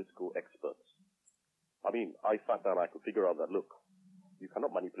political experts. I mean, I sat down, I could figure out that, look, you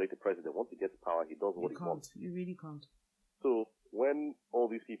cannot manipulate the president. Once he gets power, he does what he wants. You really can't. So when all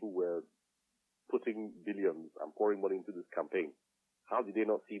these people were putting billions and pouring money into this campaign, how did they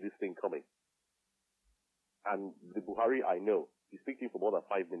not see this thing coming? And the Buhari, I know, he's speaking for more than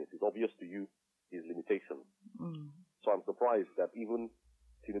 5 minutes. It's obvious to you his limitations. So I'm surprised that even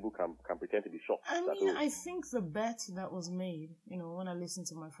Tinubu can pretend to be shocked. I think the bet that was made, when I listened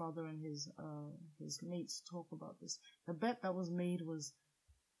to my father and his mates talk about this, the bet that was made was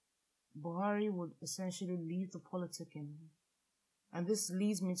Buhari would essentially leave the politicking. And this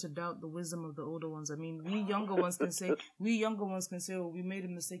leads me to doubt the wisdom of the older ones. I mean, we younger ones can say, oh, we made a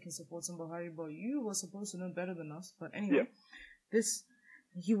mistake in supporting Buhari, but you were supposed to know better than us. But anyway,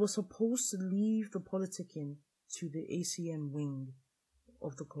 he was supposed to leave the politicking to the ACN wing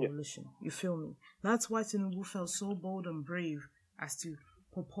of the coalition. You feel me? That's why Tinubu felt so bold and brave as to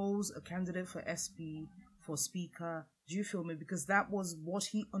propose a candidate for SP, for speaker. Do you feel me? Because that was what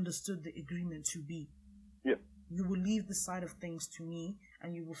he understood the agreement to be. Yeah. You will leave the side of things to me,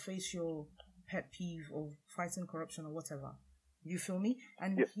 and you will face your pet peeve of fighting corruption or whatever. You feel me?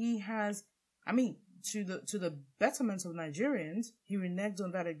 And he has, to the betterment of Nigerians, he reneged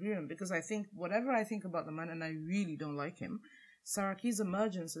on that agreement, because I think, whatever I think about the man, and I really don't like him, Saraki's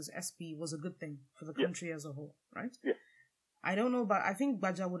emergence as SP was a good thing for the country as a whole, right? Yeah. I don't know, but I think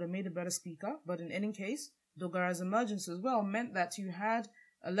Baja would have made a better speaker, but in any case, Dogara's emergence as well meant that you had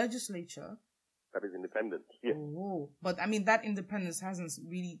a legislature that is independent. Yeah. Oh, but that independence hasn't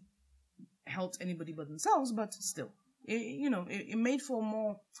really helped anybody but themselves. But still, it made for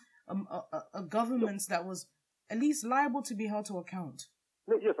more a government that was at least liable to be held to account.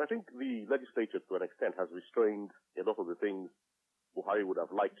 No, yes, I think the legislature, to an extent, has restrained a lot of the things Buhari would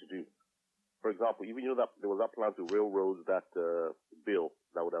have liked to do. For example, even that there was that plan to railroad that bill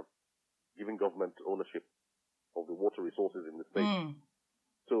that would have given government ownership of the water resources in the state.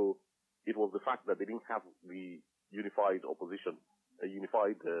 So it was the fact that they didn't have the unified opposition, a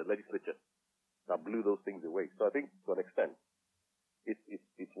unified legislature that blew those things away. So I think, to an extent,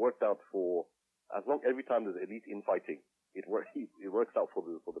 it's worked out for, as long every time there's elite infighting, it works out for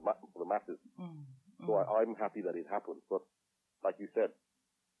the masses. So I'm happy that it happened. But like you said,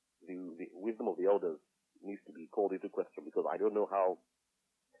 the wisdom of the elders needs to be called into question, because I don't know how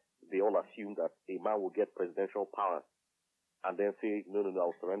they all assume that a man will get presidential power and then say, no,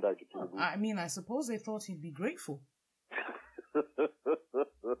 I'll surrender to Tinubu. I suppose they thought he'd be grateful.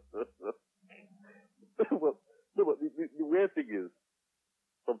 Well, no, but the weird thing is,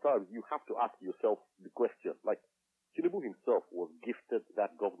 sometimes you have to ask yourself the question. Like, Tinubu himself was gifted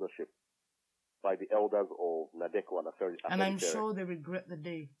that governorship by the elders of Nadeko and Aferi. And I'm sure they regret the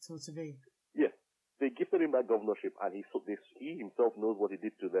day till today. Yes. They gifted him that governorship, and he himself knows what he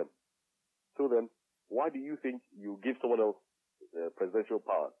did to them. So then, why do you think you give someone else presidential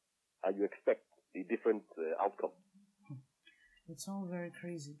power and you expect a different outcome? It's all very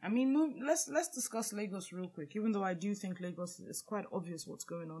crazy. Let's discuss Lagos real quick. Even though I do think Lagos is quite obvious what's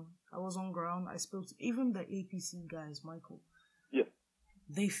going on. I was on ground. I spoke to even the APC guys, Michael. Yeah.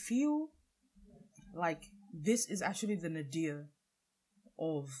 They feel like this is actually the nadir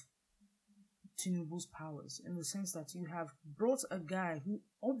of Tinubu's powers, in the sense that you have brought a guy who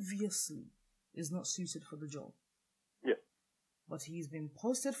obviously is not suited for the job. Yeah. But he's been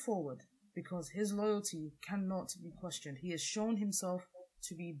posted forward because his loyalty cannot be questioned. He has shown himself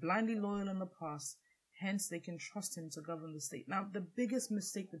to be blindly loyal in the past, hence they can trust him to govern the state. Now, the biggest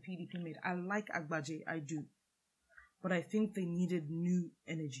mistake the PDP made, I like Agbaje, I do, but I think they needed new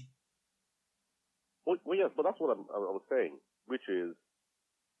energy. Well, yes, but that's what I was saying, which is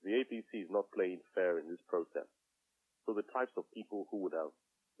the APC is not playing fair in this process. So the types of people who would have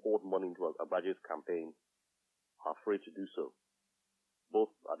poured money into Agbaje's campaign are afraid to do so, both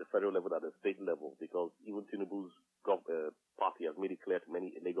at the federal level and at the state level, because even Tinubu's party has made it clear to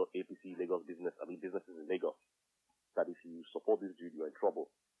many APC Lagos businesses in Lagos that if you support this dude, you're in trouble.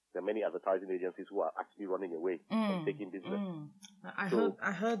 There are many advertising agencies who are actually running away and taking business. I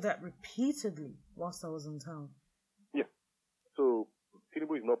heard that repeatedly whilst I was in town. Yeah. So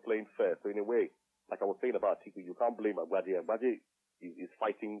Tinubu is not playing fair. So in a way, like I was saying about Atiku, you can't blame Agbaje. Agbaje is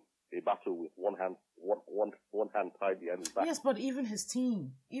fighting a battle with one hand tied behind his back. Yes, but even his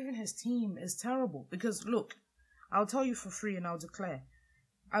team is terrible. Because look, I'll tell you for free and I'll declare,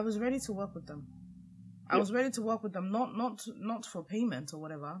 I was ready to work with them. I was ready to work with them, not for payment or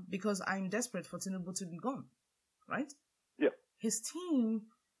whatever, because I'm desperate for Tinubu to be gone, right? Yeah. His team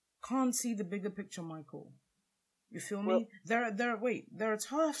can't see the bigger picture, Michael. You feel me? There are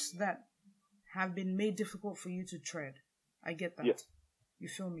turfs that have been made difficult for you to tread. I get that. Yeah. You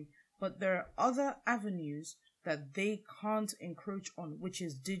feel me? But there are other avenues that they can't encroach on, which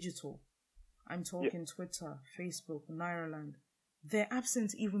is digital. I'm talking Twitter, Facebook, Nairaland. They're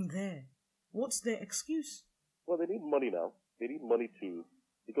absent even there. What's their excuse? Well, they need money now. They need money to,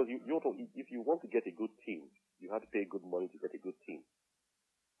 because if you want to get a good team, you have to pay good money to get a good team.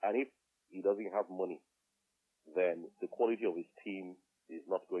 And if he doesn't have money, then the quality of his team is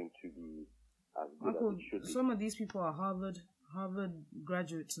not going to be as good as it should be. Some of these people are Harvard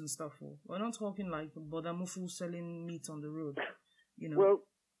graduates and stuff. We're not talking like Bodamufu selling meat on the road, you know.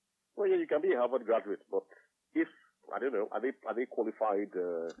 Well, yeah, you can be a Harvard graduate, but if I don't know, are they qualified?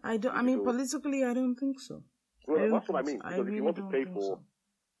 I mean, politically, I don't think so. Well, that's what I mean. Because if you want to pay for,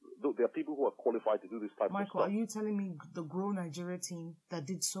 there are people who are qualified to do this type of stuff. Michael, are you telling me the Grow Nigeria team that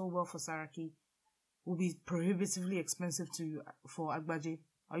did so well for Saraki will be prohibitively expensive for Agbaje?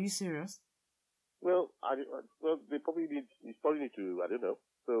 Are you serious? Well, they probably need to, I don't know.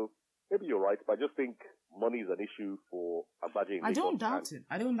 So maybe you're right, but I just think money is an issue for Agbaje. I don't doubt it.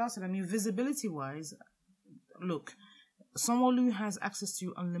 I mean, visibility-wise, look, Sanwo-Olu has access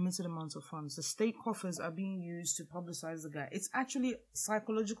to unlimited amounts of funds. The state coffers are being used to publicize the guy. It's actually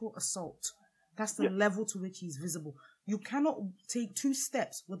psychological assault. That's the level to which he's visible. You cannot take 2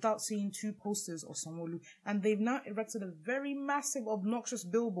 steps without seeing 2 posters of Sanwo-Olu. And they've now erected a very massive, obnoxious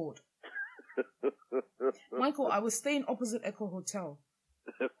billboard. Michael, I was staying opposite Echo Hotel.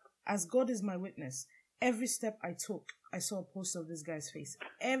 As God is my witness, every step I took, I saw a poster of this guy's face.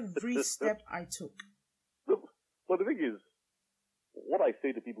 Every step I took. But the thing is, what I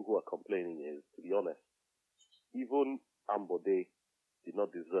say to people who are complaining is, to be honest, even Ambode did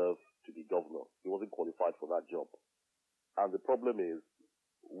not deserve to be governor. He wasn't qualified for that job. And the problem is,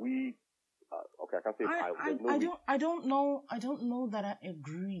 I can't say I don't know that I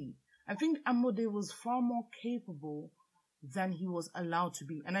agree. I think Ambode was far more capable than he was allowed to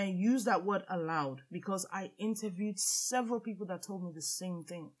be. And I use that word allowed because I interviewed several people that told me the same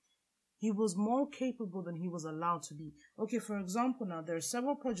thing. He was more capable than he was allowed to be. Okay, for example, now there are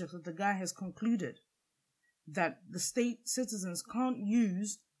several projects that the guy has concluded that the state citizens can't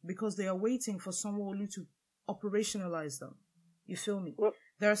use because they are waiting for Sanwo-Olu to operationalize them. You feel me? Well,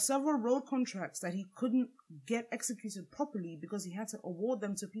 there are several road contracts that he couldn't get executed properly because he had to award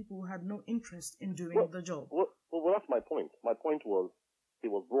them to people who had no interest in doing the job. Well, that's my point. My point was he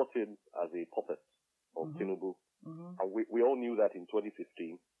was brought in as a puppet of Tinubu. And we all knew that in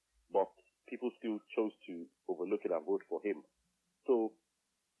 2015. But people still chose to overlook it and vote for him. So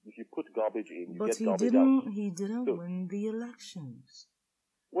if you put garbage in, you get garbage out. He didn't win the elections.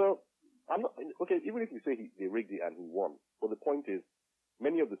 Well, I'm not okay. Even if you say they rigged it and he won, but the point is,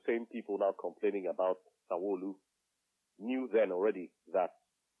 many of the same people now complaining about Sanwo-Olu knew then already that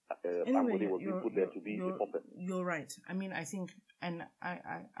Ambode was being put there to be a puppet. You're right. I mean, I think, and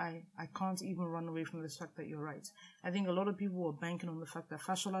I can't even run away from this fact that you're right. I think a lot of people were banking on the fact that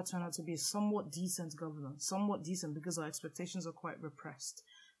Fashola turned out to be a somewhat decent governor. Somewhat decent because our expectations are quite repressed.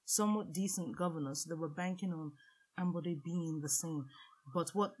 Somewhat decent governor. So they were banking on Ambode being the same. But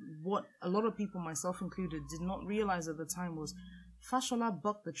what a lot of people, myself included, did not realize at the time was Fashola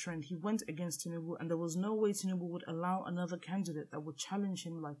bucked the trend. He went against Tinubu, and there was no way Tinubu would allow another candidate that would challenge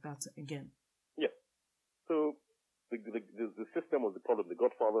him like that again. Yeah. So the system was the problem. The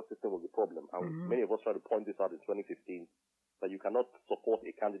Godfather system was the problem. And many of us tried to point this out in 2015, that you cannot support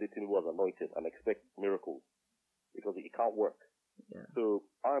a candidate Tinubu as anointed and expect miracles, because it can't work. Yeah. So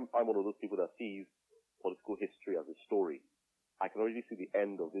I'm one of those people that sees political history as a story. I can already see the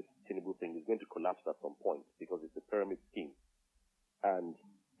end of this Tinubu thing is going to collapse at some point because it's a pyramid scheme. And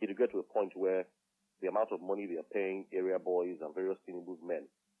it'll get to a point where the amount of money they are paying area boys and various Tinubu's men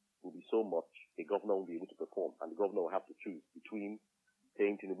will be so much, a governor won't be able to perform. And the governor will have to choose between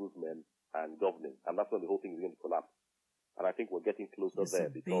paying Tinubu's men and governing. And that's when the whole thing is going to collapse. And I think we're getting closer there.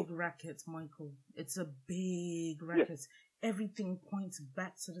 It's a big racket, Michael. It's a big racket. Yeah. Everything points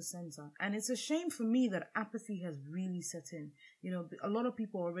back to the center. And it's a shame for me that apathy has really set in. You know, a lot of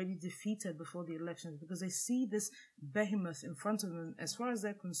people are already defeated before the elections because they see this behemoth in front of them. As far as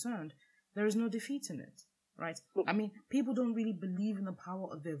they're concerned, there is no defeat in it, right? Look, I mean, people don't really believe in the power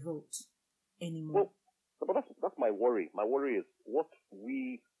of their votes anymore. Well, but that's my worry. My worry is what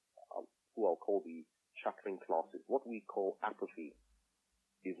we, who I'll call the chattering classes, what we call apathy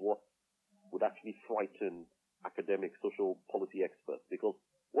is what would actually frighten academic social policy experts, because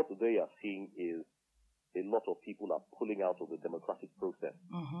what they are seeing is a lot of people are pulling out of the democratic process.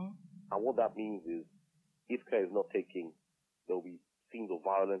 And what that means is if care is not taken, they'll be scenes of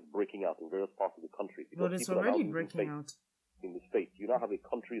violence breaking out in various parts of the country. But it's already breaking out. In the States, you now have a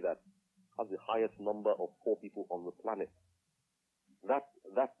country that has the highest number of poor people on the planet. That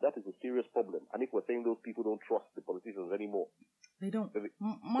is a serious problem. And if we're saying those people don't trust the politicians anymore. They don't.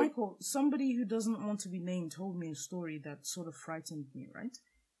 Michael, somebody who doesn't want to be named told me a story that sort of frightened me, right?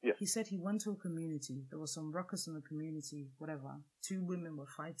 Yeah. He said he went to a community. There was some ruckus in the community, whatever. 2 women were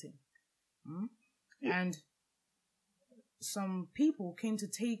fighting. Yeah. And some people came to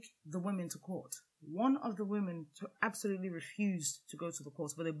take the women to court. One of the women absolutely refused to go to the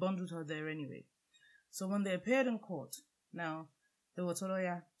court, but they bundled her there anyway. So when they appeared in court, now, they were told, oh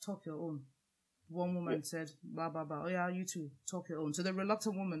yeah, talk your own. One woman said, blah, blah, blah. Oh yeah, you two, talk your own. So the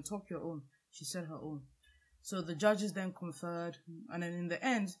reluctant woman, talk your own. She said her own. So the judges then conferred, and then in the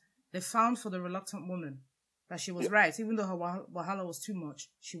end, they found for the reluctant woman that she was right. Even though her wahala was too much,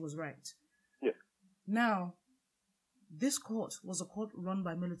 she was right. Yeah. Now, this court was a court run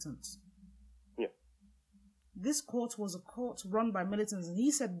by militants. Yeah. This court was a court run by militants, and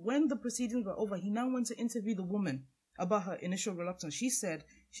he said when the proceedings were over, he now went to interview the woman about her initial reluctance. She said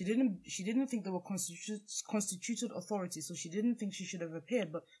she didn't think they were constituted authorities, so she didn't think she should have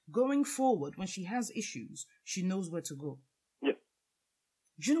appeared. But going forward, when she has issues, she knows where to go. Yes.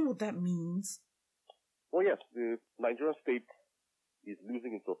 Do you know what that means? Well, yes. The Nigerian state is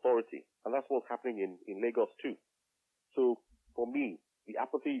losing its authority, and that's what's happening in Lagos too. So for me, the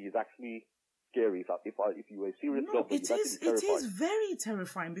apathy is actually scary. If you were a serious government, it is very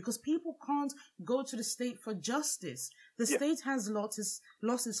terrifying because people can't go to the state for justice. The state has lost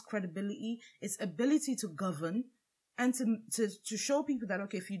its credibility, its ability to govern, and to show people that,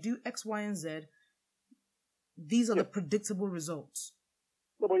 okay, if you do X, Y, and Z, these are the predictable results.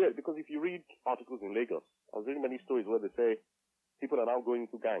 No, but yeah, because if you read articles in Lagos, I was reading many stories where they say people are now going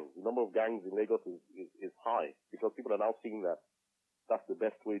to gangs. The number of gangs in Lagos is high because people are now seeing that that's the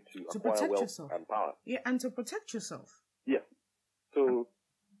best way to acquire wealth and power. Yeah, and to protect yourself. Yeah. So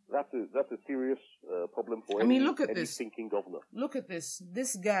that's a serious problem for any thinking governor. Look at this.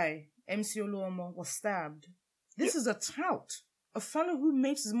 This guy, MC Oluomo, was stabbed. This is a tout. A fellow who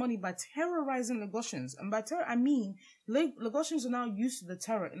makes his money by terrorizing Lagosians. And by terror, I mean, Lagosians are now used to the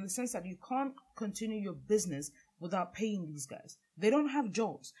terror in the sense that you can't continue your business without paying these guys. They don't have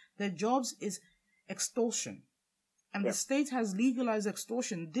jobs. Their jobs is extortion. And the state has legalized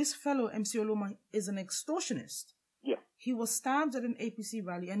extortion. This fellow, MC Oluomo, is an extortionist. Yeah. He was stabbed at an APC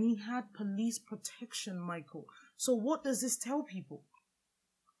rally and he had police protection, Michael. So what does this tell people?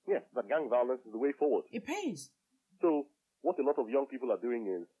 Yeah, that gang violence is the way forward. It pays. So what a lot of young people are doing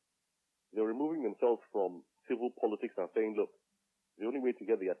is they're removing themselves from civil politics and saying, look, the only way to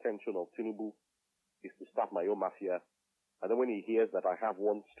get the attention of Tinubu is to start my own mafia. And then when he hears that I have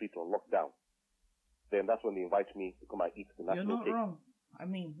one street on lockdown, then that's when they invite me to come and eat the national cake. You're not wrong. I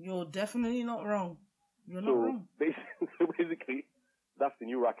mean, you're definitely not wrong. You're not wrong. So basically, that's the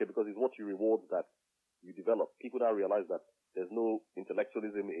new racket because it's what you reward that you develop. People now realize that there's no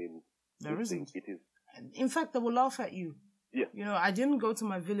intellectualism in there isn't. It is. In fact, they will laugh at you. Yeah. You know, I didn't go to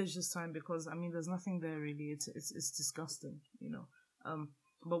my village this time because, I mean, there's nothing there really. It's disgusting, you know.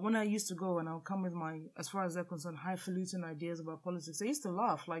 But when I used to go and I'll come with my, as far as they're concerned, highfalutin ideas about politics, they used to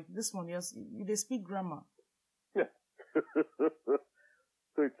laugh. Like this one, yes, they speak grammar. Yeah.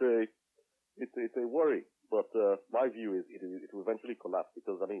 So it's a worry. But my view is it will eventually collapse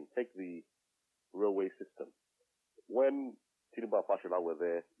because, I mean, take the railway system. When Tinubu and Fashola were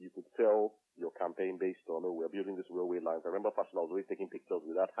there, you could sell your campaign based on, we're building this railway lines. I remember Fashola was always taking pictures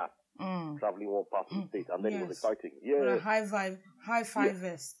with that hat, traveling one part of the state, and then it was exciting. Yeah. High five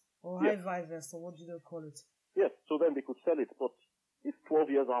vest, or high vibe vest, or what do they call it? Yes, so then they could sell it, but it's 12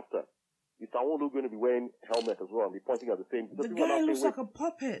 years after. Is Sanwo-Olu going to be wearing helmet as well and be pointing at the same? The guy looks like a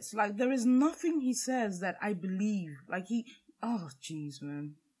puppet. Like, there is nothing he says that I believe. Like, oh, jeez,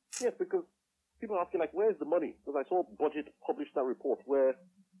 man. Yes, because people are asking, like, where's the money? Because I saw Budget published that report where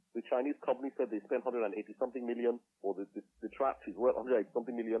the Chinese company said they spent 180-something million, or the tract is worth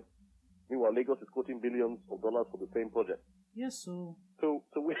 180-something million. Meanwhile, Lagos is quoting billions of dollars for the same project. Yes, so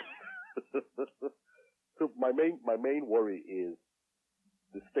my main worry is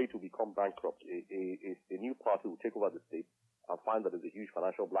the state will become bankrupt. A new party will take over the state and find that there's a huge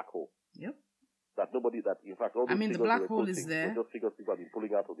financial black hole. Yep. In fact, all these the black hole is there. Just figures people have been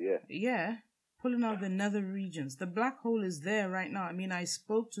pulling out of the air. Yeah. Pulling out the nether regions. The black hole is there right now. I mean, I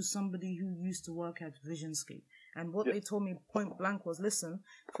spoke to somebody who used to work at Visionscape, and what they told me point blank was, listen,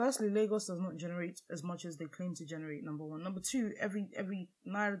 firstly, Lagos does not generate as much as they claim to generate, number one. Number two, every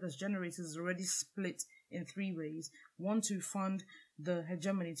naira that's generated is already split in 3 ways. One, to fund the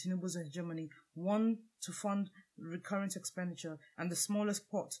hegemony, Tinubu's hegemony. One, to fund recurrent expenditure and the smallest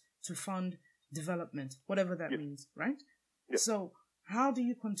pot to fund development, whatever that means, right? Yeah. So how do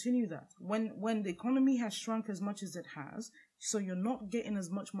you continue that when the economy has shrunk as much as it has? So you're not getting as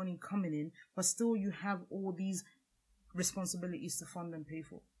much money coming in, but still you have all these responsibilities to fund and pay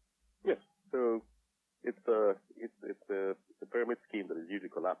for. Yes. So it's a pyramid scheme that is due to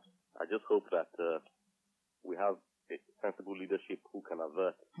collapse. I just hope that we have a sensible leadership who can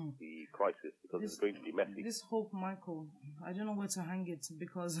avert the crisis, because it's going to be messy. This hope, Michael, I don't know where to hang it,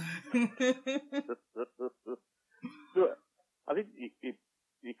 because No, I think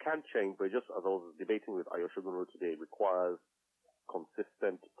it can change, but just as I was debating with Ayoshogun today, it requires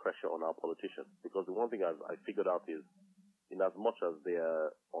consistent pressure on our politicians. Because the one thing I figured out is, in as much as they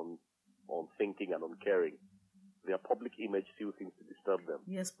are on thinking and on caring, their public image still seems to disturb them.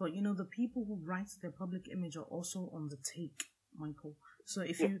 Yes, but the people who write their public image are also on the take, Michael. So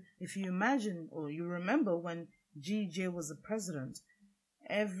if you imagine, or you remember when GJ was the president,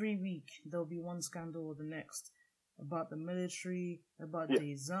 every week there'll be one scandal or the next about the military, about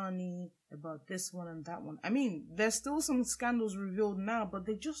Dezani, about this one and that one. I mean, there's still some scandals revealed now, but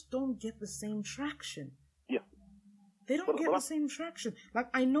they just don't get the same traction. Yeah. They don't get the same traction. Like,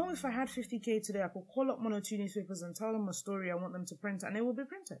 I know if I had 50K today, I could call up one or two newspapers and tell them a story I want them to print, and it will be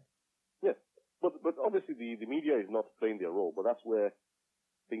printed. Yes. But obviously the media is not playing their role, but that's where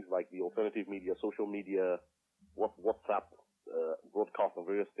things like the alternative media, social media, WhatsApp, broadcast and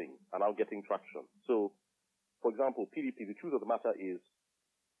various things are now getting traction. So, for example, PDP, the truth of the matter is,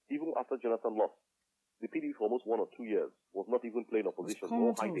 even after Jonathan lost, the PDP for almost 1 or 2 years was not even playing opposition,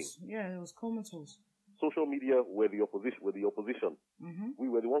 or hiding. Yeah, it was comatose. Social media were the opposition. Mm-hmm. We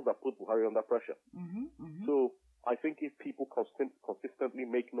were the ones that put Buhari under pressure. Mm-hmm. Mm-hmm. So I think if people consistently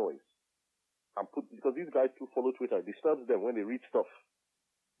make noise and because these guys who follow Twitter, it disturbs them when they read stuff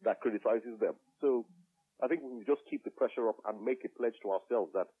that criticizes them. So I think we will just keep the pressure up and make a pledge to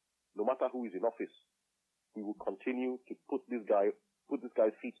ourselves that no matter who is in office, we will continue to put this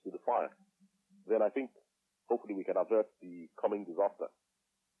guy's feet to the fire. Then I think hopefully we can avert the coming disaster.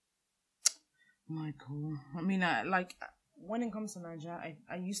 Michael, I mean, when it comes to Nigeria,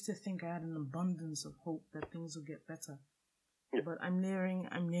 I used to think I had an abundance of hope that things will get better. Yeah. But I'm nearing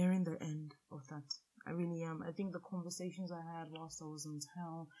the end of that. I really am. I think the conversations I had whilst I was in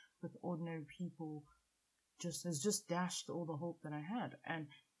town with ordinary people has dashed all the hope that I had. And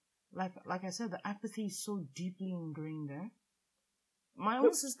like I said, the apathy is so deeply ingrained there. My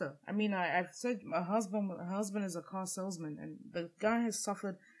own sister. I mean, I've said her husband is a car salesman, and the guy has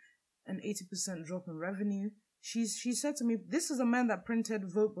suffered an 80% drop in revenue. She said to me, "This is a man that printed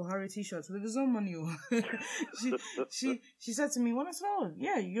Vote Buhari t-shirts with his own money." she said to me, when I said, "Oh,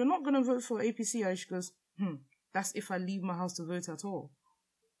 yeah, you're not going to vote for APC," she goes, "That's if I leave my house to vote at all."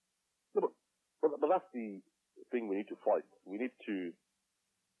 No, but that's the thing we need to fight. We need to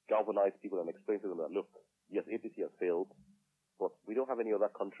galvanize people and explain to them that, look, yes, APC has failed, but we don't have any other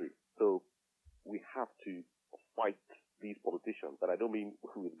country. So we have to fight these politicians. And I don't mean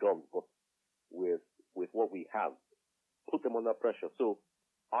with guns, but with what we have. Put them under pressure. So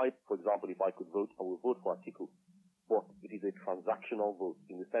I, for example, if I could vote, I would vote for Atiku. But it is a transactional vote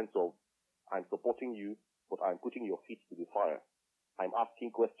in the sense of I'm supporting you, but I'm putting your feet to the fire. I'm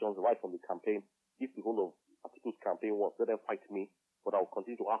asking questions right from the campaign. If the whole of Atiku's campaign was, let them fight me, but I'll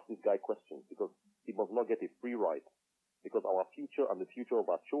continue to ask this guy questions because he must not get a free ride. Because our future and the future of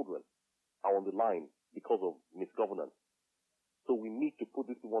our children are on the line because of misgovernance. So we need to put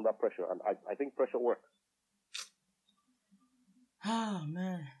this under pressure, and I think pressure works. Ah,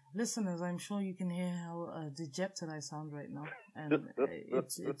 man. Listeners, I'm sure you can hear how dejected I sound right now. And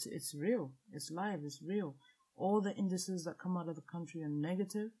it's real. It's live. It's real. All the indices that come out of the country are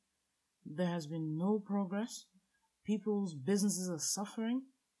negative. There has been no progress. People's businesses are suffering.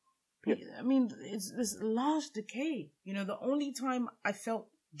 I mean, it's this large decay. The only time I felt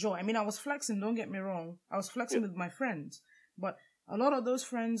joy, I mean, I was flexing, don't get me wrong. I was flexing with my friends. But a lot of those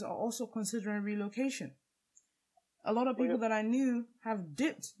friends are also considering relocation. A lot of people that I knew have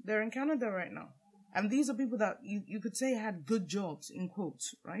dipped. They're in Canada right now. And these are people that you could say had good jobs, in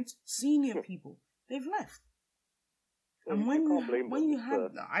quotes, right? Senior people. They've left. Well, and when you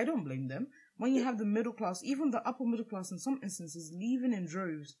have, I don't blame them. When you have the middle class, even the upper middle class in some instances, leaving in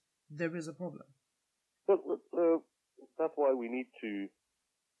droves, there is a problem. But that's why we need to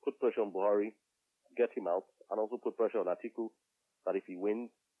put pressure on Buhari, get him out, and also put pressure on Atiku that if he wins,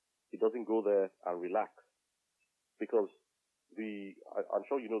 he doesn't go there and relax. Because I'm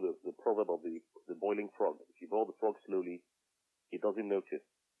sure you know the proverb of the boiling frog. If you boil the frog slowly, he doesn't notice.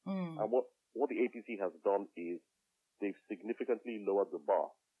 And what the APC has done is they've significantly lowered the bar.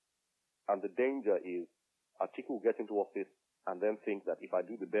 And the danger is Atiku will get into office and then think that if I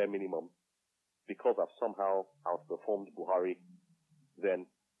do the bare minimum, because I've somehow outperformed Buhari, then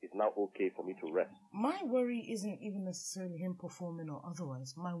it's now okay for me to rest. My worry isn't even necessarily him performing or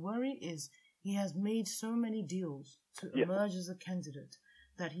otherwise. My worry is he has made so many deals to emerge as a candidate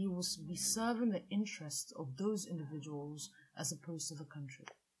that he will be serving the interests of those individuals as opposed to the country.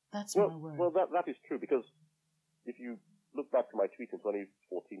 That's my worry. Well, that is true, because if you look back to my tweet in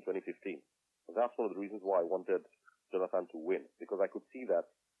 2014, 2015, that's one of the reasons why I wanted Jonathan to win, because I could see that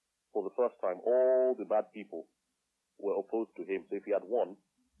for the first time, all the bad people were opposed to him. So if he had won,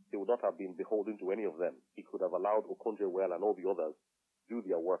 he would not have been beholden to any of them. He could have allowed Okonjo-Iweala and all the others do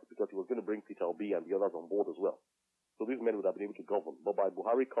their work, because he was going to bring Peter Obi and the others on board as well. So these men would have been able to govern. But by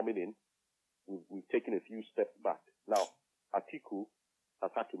Buhari coming in, we've taken a few steps back. Now, Atiku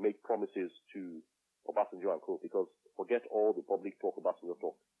has had to make promises to Obasanjo and co, because forget all the public talk Obasanjo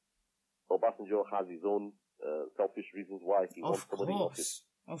talk. Obasanjo has his own selfish reasons why he wants somebody in office.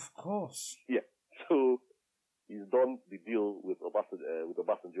 Of course. Yeah. So he's done the deal with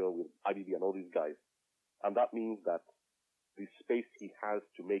Obasanjo, with IBB and all these guys. And that means that the space he has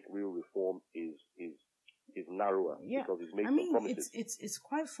to make real reform is narrower, because he's made some promises. It's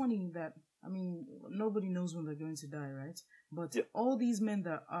quite funny that, nobody knows when they're going to die, right? But all these men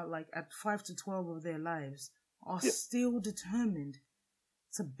that are like at 5 to 12 of their lives are still determined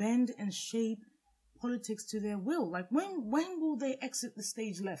to bend and shape politics to their will. Like, when will they exit the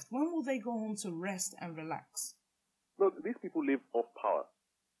stage left? When will they go home to rest and relax? No, these people live off power.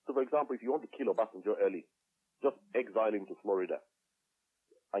 So, for example, if you want to kill Obasanjo early, just exile him to Florida,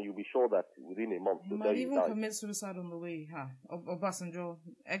 and you'll be sure that within a month he might even commit suicide on the way. Obasanjo,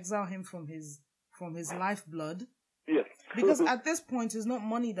 exile him from his lifeblood. Yes. Because at this point, it's not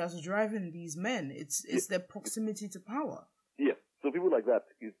money that's driving these men. It's their proximity to power. Yes. So people like that,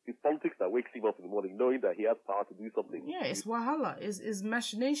 it's politics that wakes him up in the morning, knowing that he has power to do something. Yeah, it's wahala, it's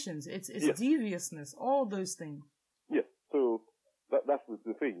machinations, it's deviousness, all those things. Yeah. So that's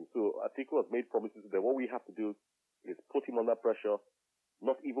the thing. So Atiku has made promises that what we have to do is put him under pressure,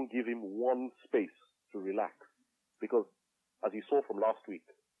 not even give him one space to relax. Because as you saw from last week,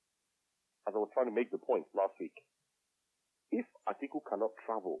 as I was trying to make the point last week, if Atiku cannot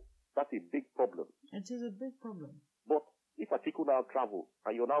travel, that's a big problem. It is a big problem. But if Atiku now travels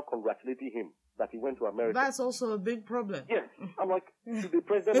and you're now congratulating him that he went to America, that's also a big problem. Yeah. I'm like, should the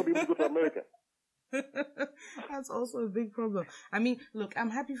president not be able to go to America? That's also a big problem. Look, I'm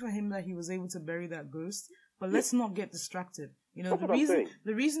happy for him that he was able to bury that ghost, but let's not get distracted.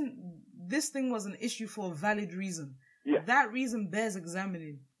 The reason this thing was an issue for a valid reason. Yeah. That reason bears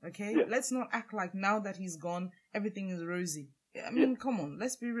examining. Okay? Yeah. Let's not act like now that he's gone, everything is rosy. Come on,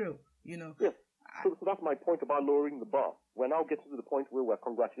 let's be real. Yeah. So that's my point about lowering the bar. We're now getting to the point where we're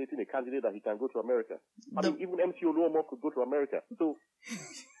congratulating a candidate that he can go to America. Even MC Oluomo could go to America. So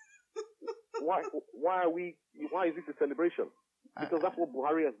why is it a celebration? Because that's what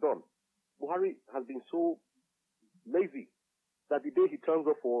Buhari has done. Buhari has been so lazy that the day he turns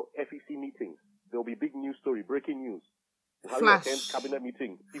up for FEC meetings, there'll be big news story, breaking news. Buhari attends cabinet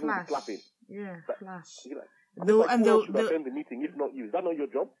meeting, people will be clapping. Yeah, flash. They'll attend the meeting, if not you. Is that not your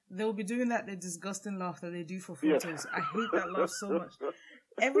job? They'll be doing that, the disgusting laugh that they do for photos. Yeah. I hate that laugh so much.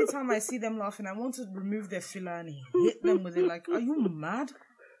 Every time I see them laughing, I want to remove their filler and hit them with it. Like, are you mad?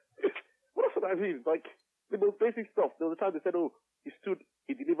 Well, that's what I mean. Like, the most basic stuff. There was a time they said,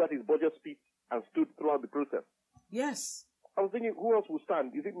 he delivered his budget speech and stood throughout the process. Yes. I was thinking, who else will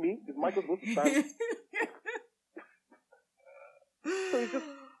stand? Is it me? Is Michael supposed to stand? So it's just...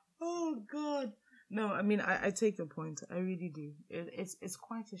 Oh, God. No, I take your point. I really do. It's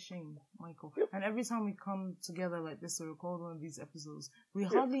quite a shame, Michael. Yep. And every time we come together like this to record one of these episodes, we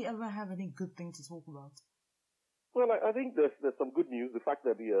hardly ever have any good thing to talk about. Well, I think there's some good news. The fact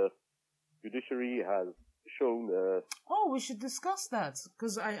that the judiciary has shown... we should discuss that.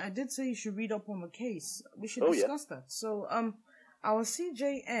 Because I did say you should read up on the case. We should discuss that. So, our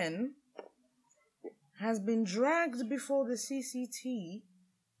CJN has been dragged before the CCT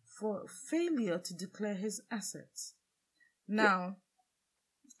for failure to declare his assets. Now,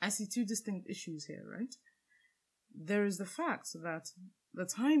 I see two distinct issues here, right? There is the fact that the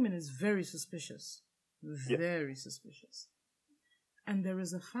timing is very suspicious. Very suspicious. And there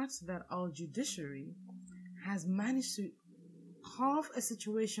is the fact that our judiciary has managed to carve a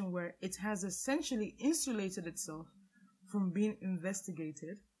situation where it has essentially insulated itself from being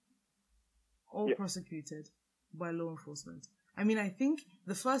investigated or prosecuted by law enforcement. I think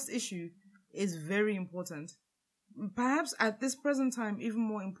the first issue is very important. Perhaps at this present time, even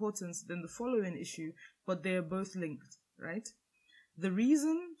more important than the following issue, but they are both linked, right? The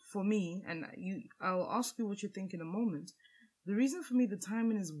reason for me, and I'll ask you what you think in a moment. The reason for me the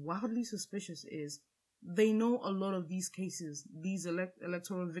timing is wildly suspicious is they know a lot of these cases, these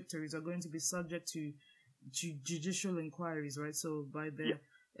electoral victories are going to be subject to judicial inquiries, right? So by the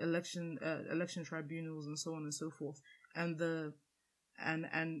election tribunals and so on and so forth, and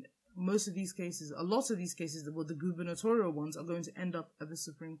most of these cases, a lot of these cases, the gubernatorial ones are going to end up at the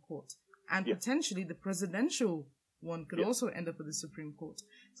Supreme Court, and potentially the presidential one could also end up at the Supreme Court.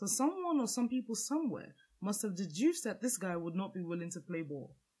 So someone or some people somewhere must have deduced that this guy would not be willing to play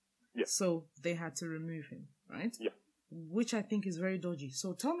ball. Yeah. So they had to remove him, right? Yeah. Which I think is very dodgy.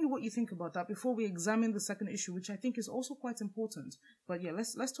 So tell me what you think about that before we examine the second issue, which I think is also quite important. But yeah,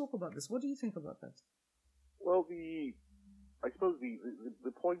 let's talk about this. What do you think about that? Well, I suppose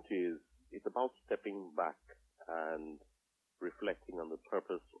the point is, it's about stepping back and reflecting on the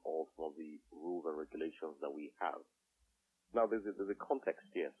purpose of some of the rules and regulations that we have. Now, there's a context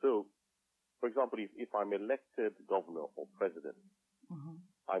here. So, for example, if I'm elected governor or president,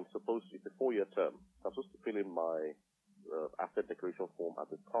 I'm supposed to, it's a 4-year term, I'm supposed to fill in my asset declaration form at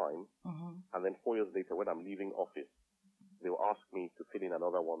the time, and then 4 years later, when I'm leaving office, they will ask me to fill in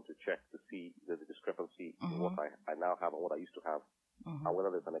another one to check to see if there's a discrepancy in what I now have and what I used to have, and whether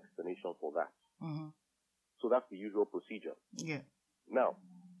there's an explanation for that. So that's the usual procedure. Yeah. Now,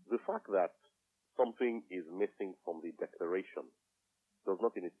 the fact that something is missing from the declaration does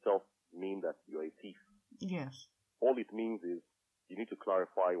not in itself mean that you're a thief. Yes. All it means is you need to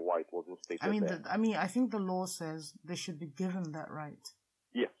clarify why it wasn't stated there. I think the law says they should be given that right.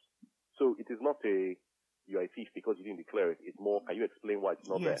 Yes. So it is not you're a thief because you didn't declare it. It's more, can you explain why it's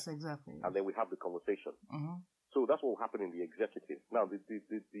not there? Yes, exactly. And then we have the conversation. So that's what will happen in the executive. Now,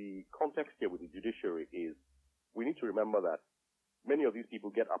 the context here with the judiciary is we need to remember that many of these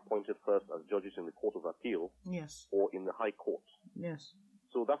people get appointed first as judges in the Court of Appeal. Yes. Or in the High Court. Yes.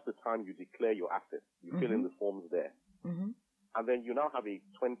 So that's the time you declare your assets. You fill in the forms there. And then you now have a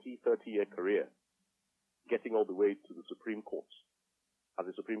 20, 30-year career getting all the way to the Supreme Court as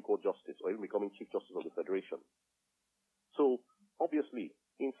a Supreme Court Justice or even becoming Chief Justice of the Federation. So, obviously,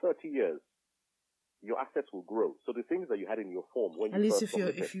 in 30 years, your assets will grow. So the things that you had in your form when at you least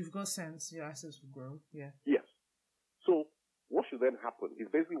first if you've got sense, your assets will grow. Yeah. Yes. So what should then happen is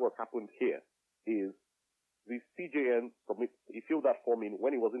basically what happened here is the CJN he filled that form in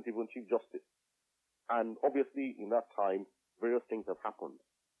when he wasn't even Chief Justice. And obviously in that time, various things have happened.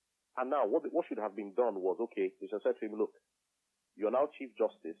 And now what should have been done was, okay, they should say to him, look, you're now Chief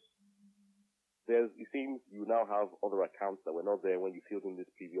Justice. It seems you now have other accounts that were not there when you filled in this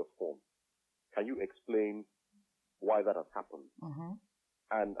previous form. Can you explain why that has happened?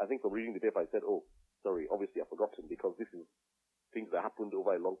 And I think from reading the paper, I said, oh, sorry, obviously I've forgotten because this is things that happened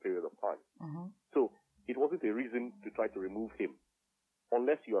over a long period of time. So it wasn't a reason to try to remove him.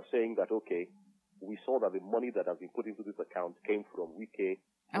 Unless you are saying that, okay, we saw that the money that has been put into this account came from Wike.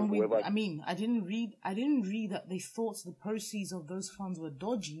 And I didn't read that they thought the proceeds of those funds were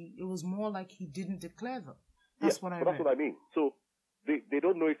dodgy. It was more like he didn't declare them. That's what I read. That's what I mean. So they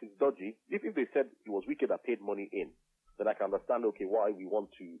don't know if it's dodgy. If they said it was Wike that paid money in, then I can understand, okay, why we want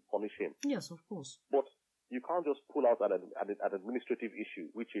to punish him. Yes, of course. But you can't just pull out an administrative issue,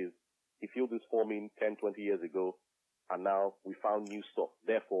 which is he filled this form in 10, 20 years ago, and now we found new stuff.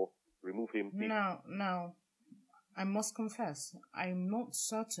 Therefore, remove him. Now, I must confess, I'm not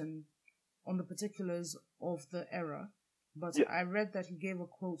certain on the particulars of the error, but I read that he gave a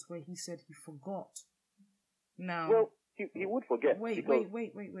quote where he said he forgot. Now, well, he would forget. Wait.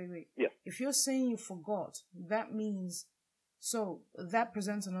 Yeah. If you're saying you forgot, that means, so that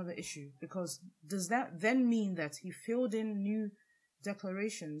presents another issue, because does that then mean that he filled in new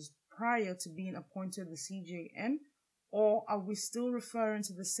declarations prior to being appointed the CJN, or are we still referring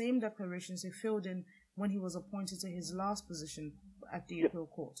to the same declarations he filled in when he was appointed to his last position at the appeal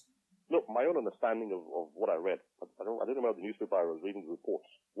court? No, my own understanding of what I read, I don't remember the newspaper I was reading the reports.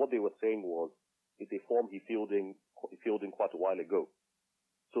 What they were saying was it's a form he filled in quite a while ago.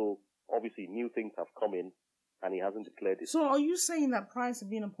 So obviously new things have come in and he hasn't declared it. So are you saying that prior to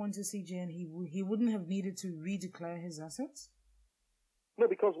being appointed CJN, he wouldn't have needed to redeclare his assets? No,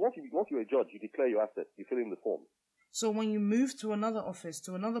 because once you're a judge, you declare your assets, you fill in the form. So when you move to another office,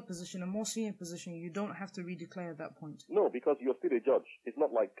 to another position, a more senior position, you don't have to redeclare at that point? No, because you're still a judge. It's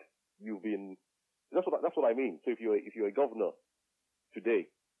not like you've been... That's what I mean. So if you're a governor today,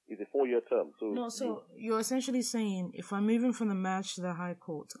 it's a 4-year term. So you're essentially saying if I'm moving from the Madge to the High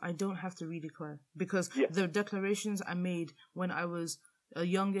Court, I don't have to redeclare because the declarations I made when I was a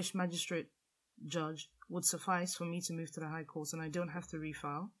youngish magistrate judge would suffice for me to move to the High Court, and I don't have to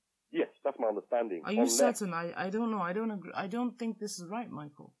refile. Yes, that's my understanding. Are you certain? I don't know. I don't agree. I don't think this is right,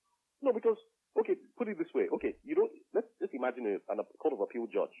 Michael. No, because, okay, put it this way. Okay, let's just imagine a court of appeal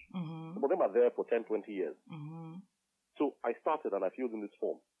judge. Mm-hmm. Some of them are there for 10, 20 years. Mm-hmm. So I started and I filled in this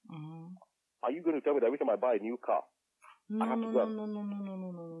form. Mm-hmm. Are you going to tell me that every time I buy a new car,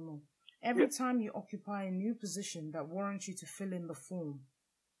 No. Every Yes. time you occupy a new position that warrants you to fill in the form,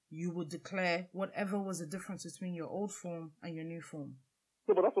 you would declare whatever was the difference between your old form and your new form.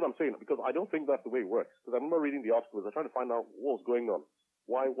 No, but that's what I'm saying, because I don't think that's the way it works. Because I remember reading the articles, I'm trying to find out what was going on.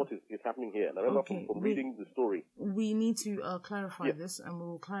 What is happening here? And I remember from reading the story. We need to clarify this, and we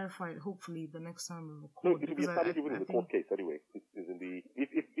will clarify it hopefully the next time we record. No, it will be established even in the court case anyway. Is in the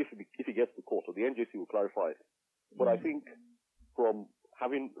if it gets to court, or the NJC will clarify it. But I think from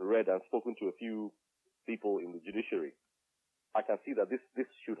having read and spoken to a few people in the judiciary, I can see that this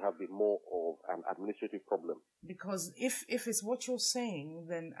should have been more of an administrative problem. Because if it's what you're saying,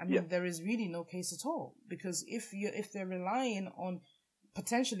 then I mean there is really no case at all. Because if they're relying on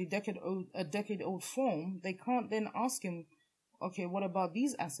potentially a decade old form, they can't then ask him, okay, what about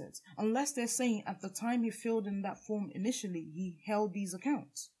these assets? Unless they're saying at the time he filled in that form initially, he held these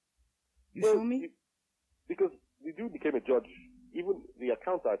accounts. You feel me? Because the dude became a judge. Even the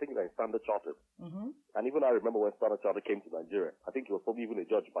accounts, I think, are in Standard Chartered. Mm-hmm. And even I remember when Standard Chartered came to Nigeria, I think he was probably even a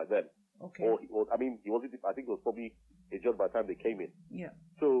judge by then. Okay. Or I think he was probably a judge by the time they came in. Yeah.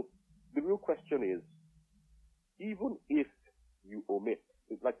 So the real question is, even if you omit,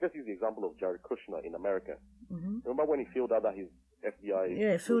 like let's use the example of Jared Kushner in America. Mm-hmm. Remember when he filled out his FBI?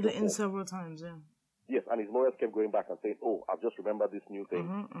 Yeah, he filled it in several times, yeah. Yes, and his lawyers kept going back and saying, oh, I've just remembered this new thing.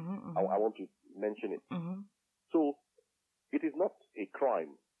 I want to mention it. Mm-hmm. So it is not a crime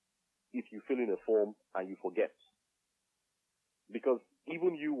if you fill in a form and you forget. Because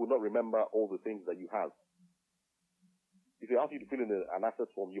even you will not remember all the things that you have. If they ask you to fill in an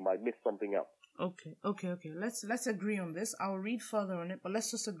assets form, you might miss something out. Okay. Let's agree on this. I'll read further on it, but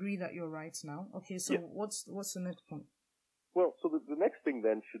let's just agree that you're right now. Okay, so what's the next point? Well, so the next thing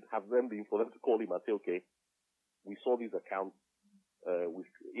then should have them been for them to call him and say, okay, we saw these accounts,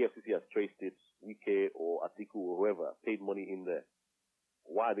 EFCC has traced it, Wike or Atiku or whoever paid money in there.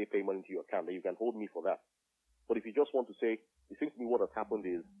 Why are they paying money into your account? Then you can hold me for that. But if you just want to say, it seems to me what has happened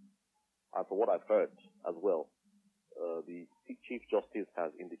is, and from what I've heard as well, the Chief Justice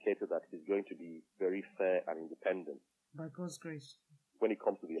has indicated that he's going to be very fair and independent. By God's grace. When it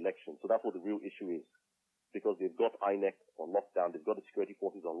comes to the election. So that's what the real issue is. Because they've got INEC on lockdown, they've got the security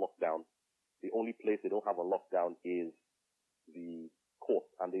forces on lockdown. The only place they don't have on lockdown is the court.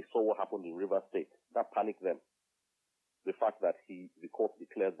 And they saw what happened in Rivers State. That panicked them. The fact that the court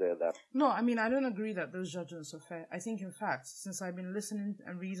declared there that... No, I mean, I don't agree that those judgments are fair. I think, in fact, since I've been listening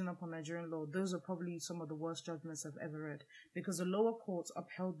and reading up on Nigerian law, those are probably some of the worst judgments I've ever read. Because the lower courts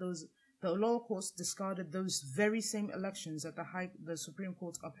the lower courts discarded those very same elections that the Supreme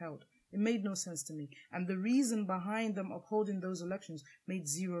Court upheld. It made no sense to me. And the reason behind them upholding those elections made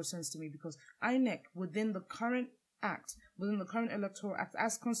zero sense to me, because INEC, within the current Electoral Act,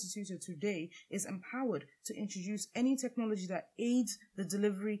 as constituted today, is empowered to introduce any technology that aids the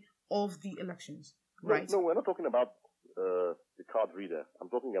delivery of the elections. Right? No, we're not talking about the card reader. I'm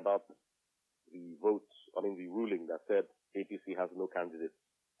talking about the ruling that said APC has no candidates.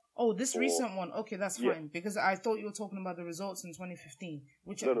 Oh, this recent one. Okay, that's fine. Because I thought you were talking about the results in 2015.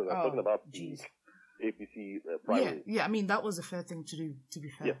 No, I'm talking about the APC primary. Yeah, I mean, that was a fair thing to do, to be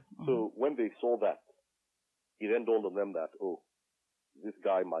fair. Yeah, so when they saw that, it then dawned on them that, oh, this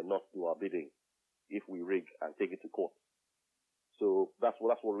guy might not do our bidding if we rig and take it to court. So that's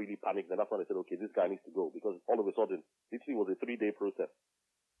what really panicked them. That's when they said, okay, this guy needs to go. Because all of a sudden, this thing was a 3-day process.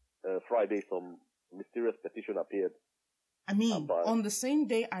 Friday, some mysterious petition appeared. I mean, on the same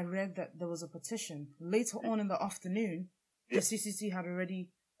day I read that there was a petition, later on in the afternoon, the CCC had already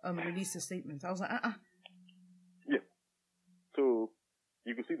released a statement. I was like, Yeah. So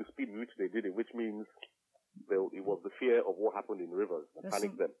you can see the speed with which they did it, which means it was the fear of what happened in Rivers that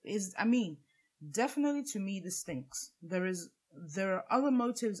panicked them. Definitely to me this stinks. There are other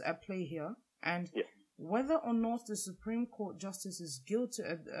motives at play here, and whether or not the Supreme Court Justice is guilty,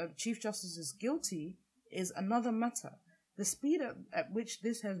 Chief Justice is guilty, is another matter. The speed at which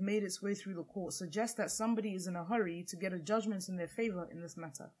this has made its way through the court suggests that somebody is in a hurry to get a judgment in their favor in this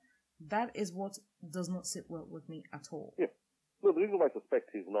matter. That is what does not sit well with me at all. Yeah. No, the reason why I suspect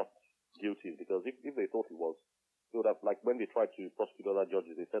he's not guilty is because if they thought he was, they would have, like when they tried to prosecute other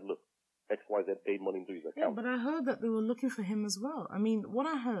judges, they said, look, XYZ paid money into his account. Yeah, but I heard that they were looking for him as well. I mean, what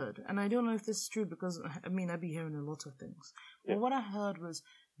I heard, and I don't know if this is true because, I mean, I'd be hearing a lot of things. But what I heard was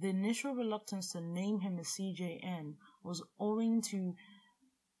the initial reluctance to name him a CJN was owing to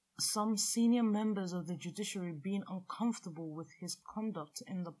some senior members of the judiciary being uncomfortable with his conduct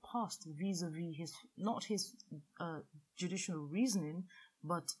in the past vis-a-vis not his judicial reasoning,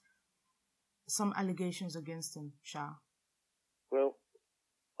 but some allegations against him, Shah? Well,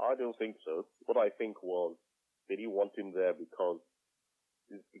 I don't think so. What I think was they didn't want him there because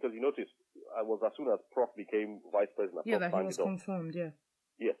you noticed as soon as Prof became vice president, yeah, Prof that he was confirmed, yeah.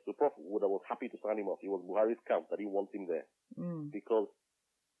 Yes, so Prof was happy to sign him off. It was Buhari's camp that didn't want him there because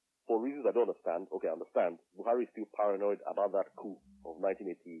for reasons I don't understand. Okay, I understand. Buhari is still paranoid about that coup of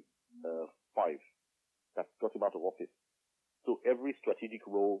 1985 that got him out of office. So every strategic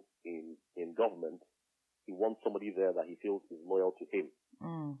role in government, he wants somebody there that he feels is loyal to him.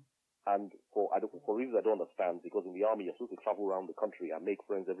 And for reasons I don't understand, because in the army you're supposed to travel around the country and make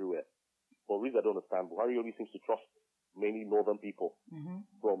friends everywhere. For reasons I don't understand, Buhari only seems to trust mainly northern people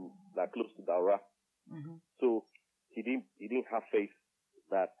from that close to Daura. So he didn't have faith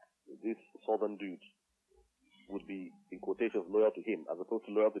that this southern dude would be, in quotations, loyal to him as opposed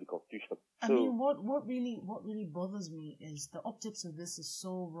to loyal to the constitution. I mean, what really bothers me is the optics of this is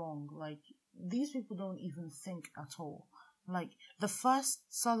so wrong. Like, these people don't even think at all. Like, the first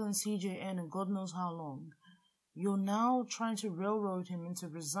Southern CJN in God knows how long, you're now trying to railroad him into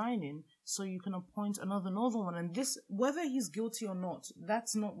resigning so you can appoint another northern one. And this, whether he's guilty or not,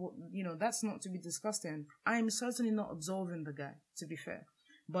 that's not what, that's not to be discussed in. I'm certainly not absolving the guy, to be fair.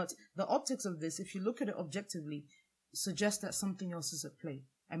 But the optics of this, if you look at it objectively, suggests that something else is at play.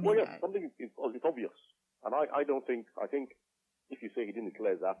 I mean, something is obvious. And I think if you say he didn't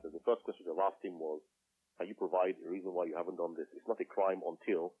declare his assets, the first question I've asked him was, can you provide a reason why you haven't done this? It's not a crime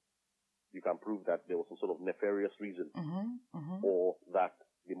until you can prove that there was some sort of nefarious reason or that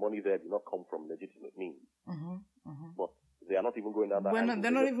the money there did not come from legitimate means. But they are not even going down that angle.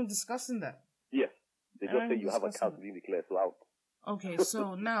 They're not even discussing that. Yes. They just say you have accounts you didn't declare, so out. Okay,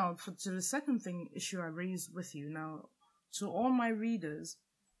 so now to the second issue I raised with you. Now, to all my readers,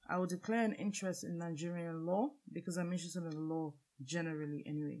 I will declare an interest in Nigerian law because I'm interested in the law generally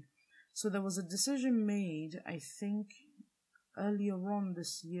anyway. So there was a decision made, I think, earlier on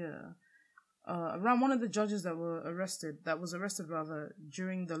this year, around one of the judges that was arrested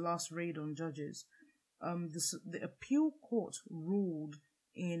during the last raid on judges. The appeal court ruled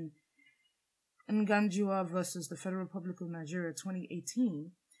in Nganjua versus the Federal Republic of Nigeria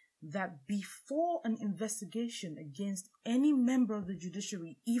 2018 that before an investigation against any member of the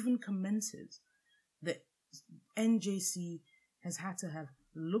judiciary even commences, the NJC has had to have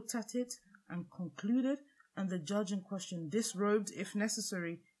looked at it and concluded, and the judge in question disrobed if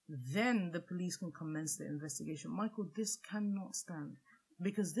necessary, then the police can commence the investigation. Michael, this cannot stand,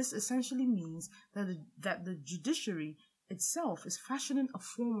 because this essentially means that the judiciary itself is fashioning a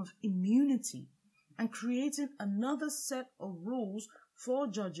form of immunity and creating another set of rules for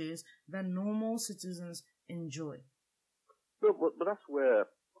judges that normal citizens enjoy. No, but that's where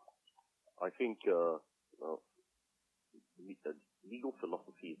I think legal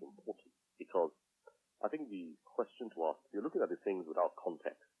philosophy is important, because I think the question to ask, you're looking at the things without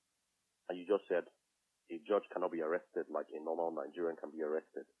context, and you just said a judge cannot be arrested like a normal Nigerian can be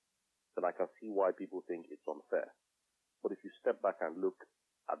arrested, then I can see why people think it's unfair. But if you step back and look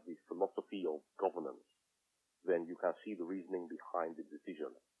at the philosophy of governance, then you can see the reasoning behind the decision.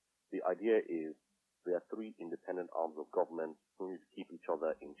 The idea is there are three independent arms of government who need to keep each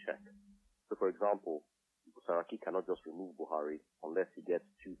other in check. So, for example, Saraki cannot just remove Buhari unless he gets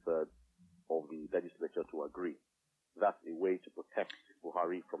 2/3 of the legislature to agree. That's a way to protect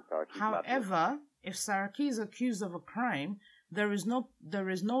Buhari from Saraki's madness. However, if Saraki is accused of a crime, there is no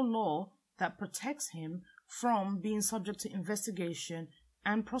law that protects him from being subject to investigation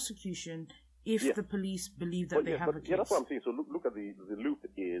and prosecution if the police believe that they have a case. Yeah, that's what I'm saying. So look at the loop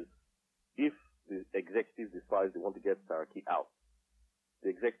is, if the executive decides they want to get Saraki out, the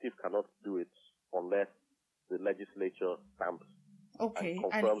executive cannot do it unless the legislature stamps. Okay,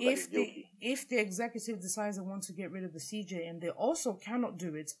 and if the executive decides they want to get rid of the CJN, they also cannot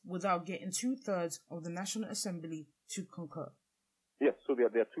do it without getting 2/3 of the National Assembly to concur. Yes, so there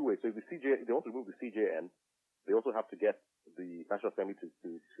are two ways. So if they want to remove the CJN, they also have to get the National Assembly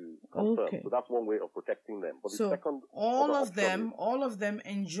to confirm. Okay. So that's one way of protecting them. But so the second, all of them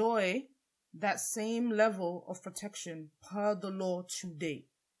enjoy that same level of protection per the law today.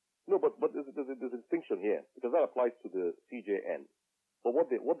 No, but there's a distinction here, because that applies to the CJN. But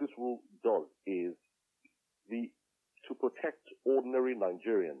what this rule does is to protect ordinary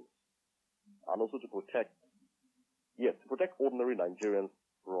Nigerians, and also to protect ordinary Nigerians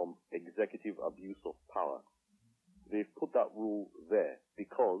from executive abuse of power. They've put that rule there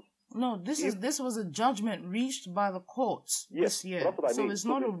because No, this was a judgment reached by the courts this year. That's what I so mean. It's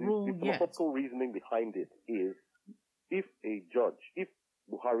not a rule the yet. philosophical reasoning behind it is, if a judge, if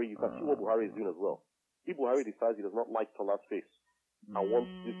Buhari, you can see what Buhari is doing as well. If Buhari decides he does not like Tola's face and wants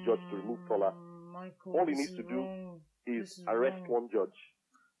this judge to remove Tola, Michael, all he needs to do is arrest one judge.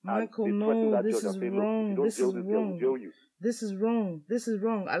 Michael, no, this is wrong. This is wrong. This is wrong. This is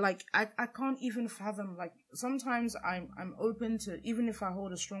wrong. I can't even fathom. Like, sometimes I'm open to, even if I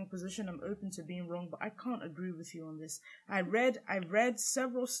hold a strong position, I'm open to being wrong, but I can't agree with you on this. I read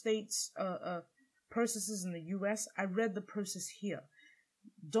several states processes in the US. I read the process here.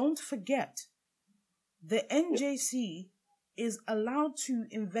 Don't forget, the NJC is allowed to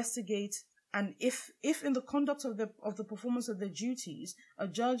investigate, and if in the conduct of the performance of their duties, a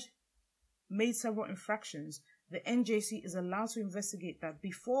judge made several infractions, the NJC is allowed to investigate that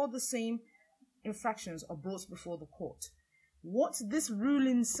before the same infractions are brought before the court. What this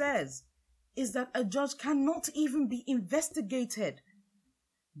ruling says is that a judge cannot even be investigated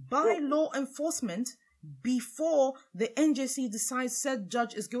by law enforcement before the NJC decides said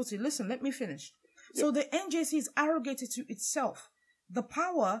judge is guilty. Listen, let me finish. So the NJC is arrogated to itself the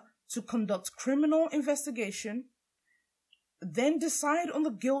power to conduct criminal investigation, then decide on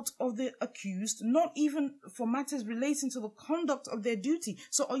the guilt of the accused, not even for matters relating to the conduct of their duty.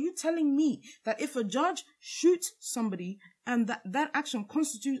 So are you telling me that if a judge shoots somebody and that action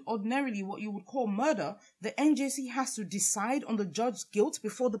constitutes ordinarily what you would call murder, the NJC has to decide on the judge's guilt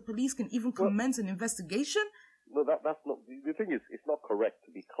before the police can even commence an investigation? No, that's not. The thing is, it's not correct,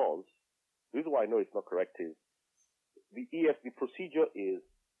 because the reason why I know it's not correct is the procedure is,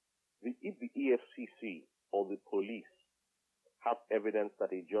 if the EFCC or the police have evidence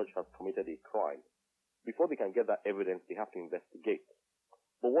that a judge has committed a crime, before they can get that evidence, they have to investigate.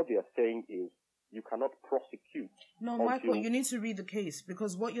 But what they are saying is, you cannot prosecute. No, Michael, you need to read the case,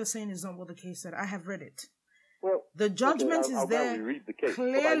 because what you're saying is not what the case said. I have read it. Well, the judgment is there the case,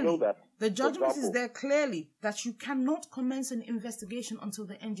 clearly. The judgment is there clearly that you cannot commence an investigation until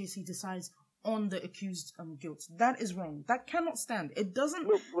the NJC decides on the accused guilt. That is wrong. That cannot stand. It doesn't.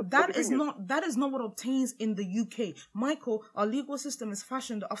 That is not what obtains in the UK. Michael, our legal system is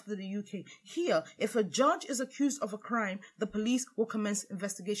fashioned after the UK. Here, if a judge is accused of a crime, the police will commence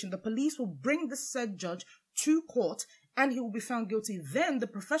investigation. The police will bring the said judge to court, and he will be found guilty. Then the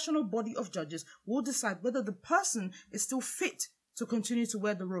professional body of judges will decide whether the person is still fit to continue to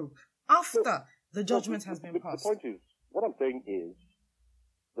wear the robe after the judgment has been passed. The point is, what I'm saying is,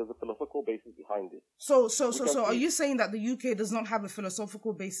 there's a philosophical basis behind it. So are you saying that the UK does not have a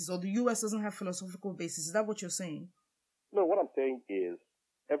philosophical basis, or the US doesn't have philosophical basis? Is that what you're saying? No, what I'm saying is,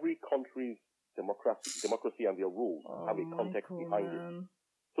 every country's democracy and their rules have a context behind it.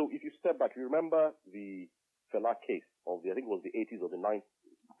 So if you step back, you remember the Fela case of I think it was the 80s or the 90s.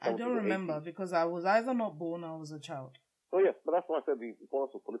 I don't remember, because I was either not born or I was a child. Oh yes, but that's why I said the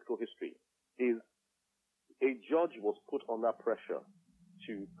importance of political history is, a judge was put under pressure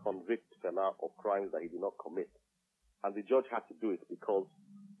to convict Fela of crimes that he did not commit. And the judge had to do it because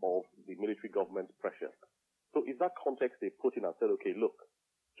of the military government's pressure. So in that context, they put in and said, okay, look,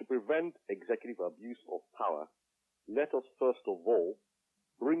 to prevent executive abuse of power, let us first of all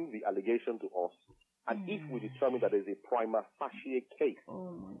bring the allegation to us, and if we determine that there's a prima facie case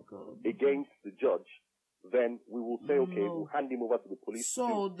against the judge, then we will say, okay, we'll hand him over to the police.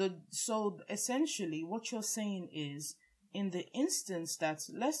 So essentially what you're saying is, in the instance that,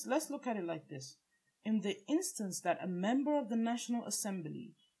 let's look at it like this. In the instance that a member of the National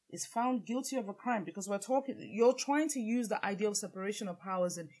Assembly is found guilty of a crime, because you're trying to use the idea of separation of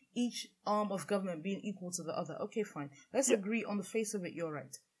powers and each arm of government being equal to the other. Okay, fine. Let's agree on the face of it, you're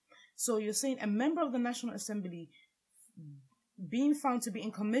right. So you're saying a member of the National Assembly being found to be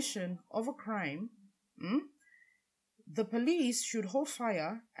in commission of a crime, the police should hold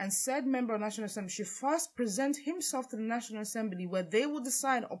fire, and said member of the National Assembly should first present himself to the National Assembly, where they will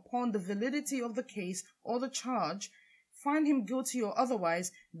decide upon the validity of the case or the charge, find him guilty or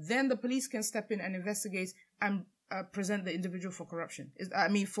otherwise. Then the police can step in and investigate and present the individual for corruption.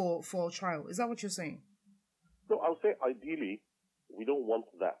 For trial. Is that what you're saying? So I would say ideally, we don't want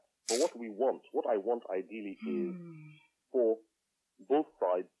that. But what I want ideally is for both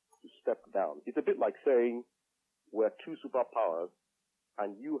sides to step down. It's a bit like saying, we're two superpowers,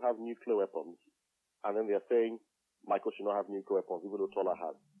 and you have nuclear weapons, and then they're saying, Michael should not have nuclear weapons, even though Tola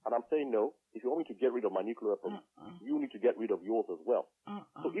has. And I'm saying, no, if you want me to get rid of my nuclear weapons, you need to get rid of yours as well.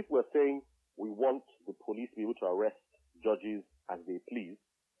 So if we're saying we want the police to be able to arrest judges as they please,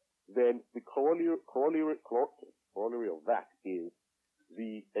 then the corollary of that is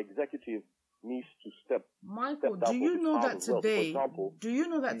the executive needs to step Michael, do you know that today? Do you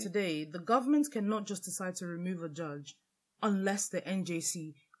know that today the government cannot just decide to remove a judge unless the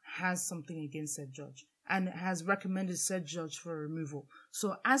NJC has something against said judge and has recommended said judge for removal?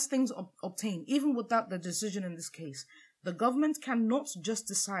 So as things obtain, even without the decision in this case, the government cannot just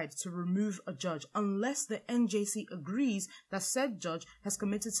decide to remove a judge unless the NJC agrees that said judge has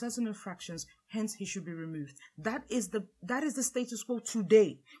committed certain infractions, hence he should be removed. That is the status quo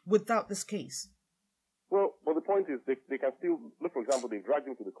today without this case. Well, but the point is they can still look. For example, they dragged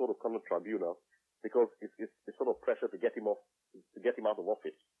him to the Court of Conduct Tribunal because it's sort of pressure to get him out of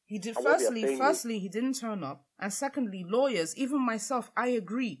office. He did. Firstly, he didn't turn up, and secondly, lawyers, even myself, I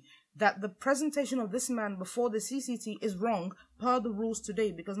agree that the presentation of this man before the CCT is wrong per the rules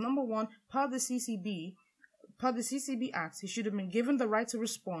today. Because number one, per the CCB Act, he should have been given the right to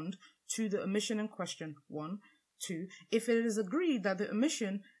respond to the omission in question. 1, 2. If it is agreed that the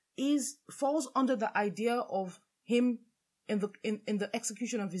omission falls under the idea of him in the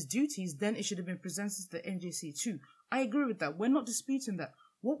execution of his duties, then it should have been presented to the NJC too. I agree with that. We're not disputing that.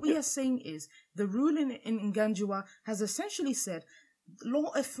 What we are saying is the ruling in Nganjua has essentially said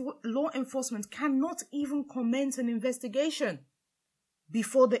law enforcement cannot even commence an investigation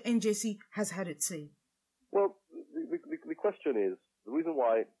before the NJC has had its say. Well, the question is, the reason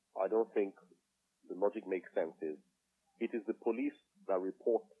why I don't think the logic makes sense is, it is the police that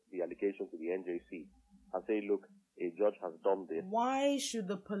report the allegations to the NJC and say, look, a judge has done this. Why should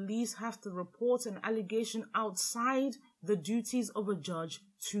the police have to report an allegation outside the duties of a judge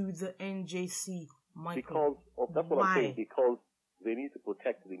to the NJC, Michael? That's what I'm saying, because they need to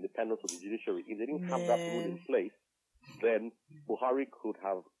protect the independence of the judiciary. If they didn't have that rule in place, then Buhari could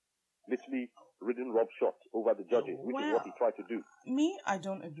have literally ridden Rob shot over the judges, which is what he tried to do. Me, I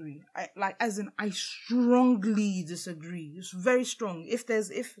don't agree. I strongly disagree. It's very strong. If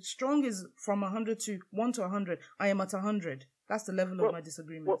strong is from 100 to 1 to 100, I am at 100. That's the level of my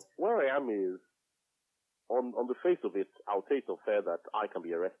disagreement. Well, where I am is, on the face of it, I'll say it's unfair that I can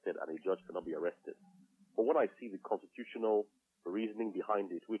be arrested and a judge cannot be arrested. But when I see the constitutional reasoning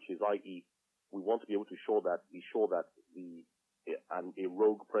behind it, which is, i.e., we want to be able to be sure that a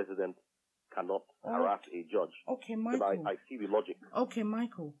rogue president cannot harass a judge. Okay, Michael. Then I see the logic. Okay,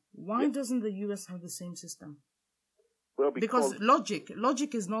 Michael. Why doesn't the US have the same system? Well, because logic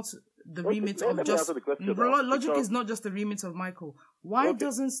is not the remit of just... Logic is not just the remit of Michael. Why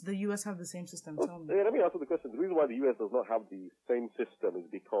doesn't the US have the same system? Tell me. Let me answer the question. The reason why the US does not have the same system is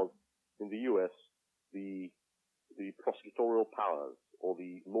because in the US, the prosecutorial powers or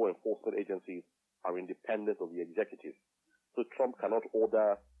the law enforcement agencies are independent of the executive. So Trump cannot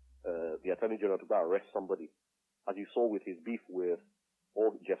order the Attorney General to go arrest somebody, as you saw with his beef with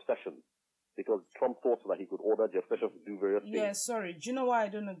Jeff Sessions, because Trump thought that he could order Jeff Sessions to do various things. Yeah, sorry. Do you know why I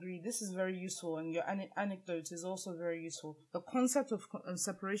don't agree? This is very useful, and your anecdote is also very useful. The concept of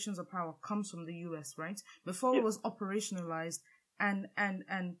separations of power comes from the US, right? Before it was operationalized and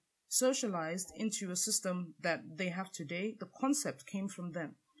socialized into a system that they have today, the concept came from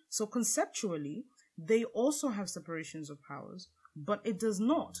them. So conceptually, they also have separations of powers, but it does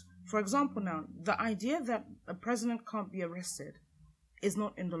not. For example, now, the idea that a president can't be arrested is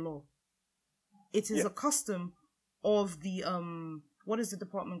not in the law. It is a custom of the, what is the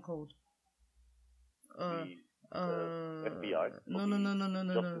department called? FBI. No.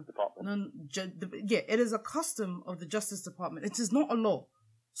 It is a custom of the Justice Department. It is not a law.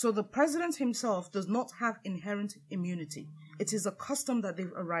 So the president himself does not have inherent immunity. It is a custom that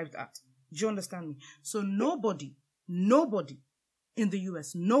they've arrived at. Do you understand me? So nobody in the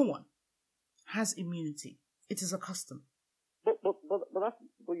US, no one has immunity. It is a custom. My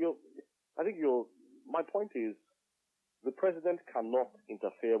point is, the president cannot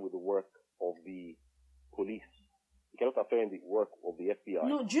interfere with the work of the police. He cannot interfere in the work of the FBI.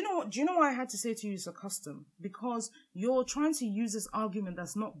 No, do you know why I had to say to you it's a custom? Because you're trying to use this argument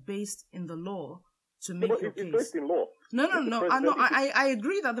that's not based in the law to make your case. It's based in law. No. I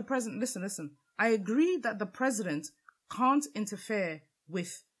agree that the president... Listen. I agree that the president can't interfere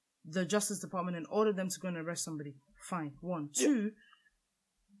with the Justice Department and order them to go and arrest somebody. Fine. 1. 2,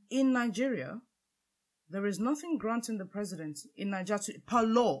 in Nigeria, there is nothing granting the president in Nigeria per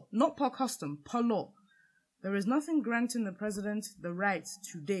law, not per custom, per law. There is nothing granting the president the right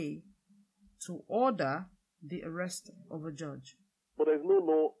today to order the arrest of a judge. But there's no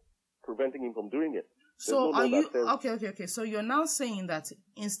law preventing him from doing it. So are you... Okay. So you're now saying that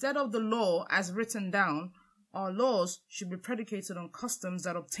instead of the law as written down, our laws should be predicated on customs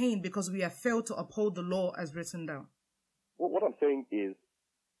that obtain because we have failed to uphold the law as written down. Well, what I'm saying is,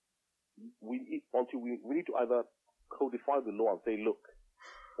 we need to either codify the law and say, look,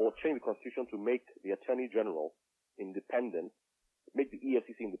 or change the constitution to make the Attorney General independent, make the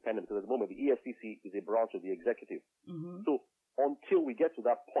EFCC independent, because at the moment the EFCC is a branch of the executive. Mm-hmm. So until we get to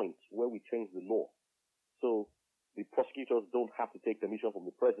that point where we change the law, so the prosecutors don't have to take permission from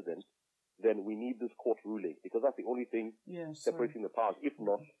the president, then we need this court ruling, because that's the only thing separating the powers. If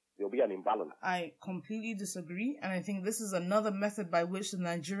not, there'll be an imbalance. I completely disagree, and I think this is another method by which the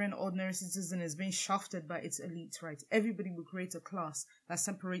Nigerian ordinary citizen is being shafted by its elite, right? Everybody will create a class that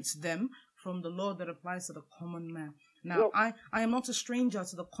separates them from the law that applies to the common man. Now, I am not a stranger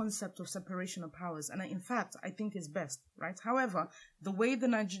to the concept of separation of powers, and in fact, I think it's best, right? However, the way the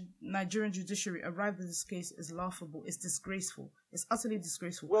Nigerian judiciary arrived at this case is laughable. It's disgraceful. It's utterly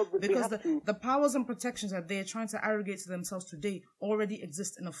disgraceful. Well, because the powers and protections that they are trying to arrogate to themselves today already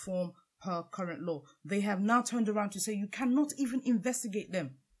exist in a form per current law. They have now turned around to say you cannot even investigate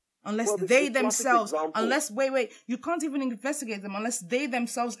them. Unless they themselves, you can't even investigate them unless they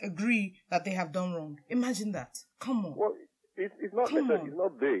themselves agree that they have done wrong. Imagine that. Come on. Well, it's not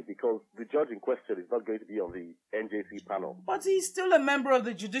they, because the judge in question is not going to be on the NJC panel. But he's still a member of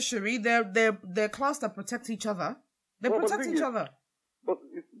the judiciary. They're class that protect each other. They protect each other. But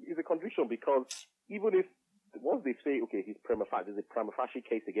it's a condition, because even if, once they say, okay, there's a prima facie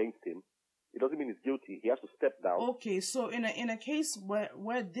case against him, it doesn't mean he's guilty. He has to step down. Okay, so in a case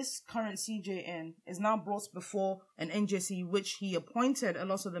where this current CJN is now brought before an NJC, which he appointed a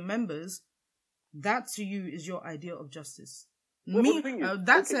lot of the members, that to you is your idea of justice. Well,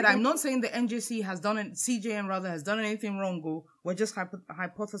 I'm not saying the NJC has done it. CJN rather has done anything wrong. We're just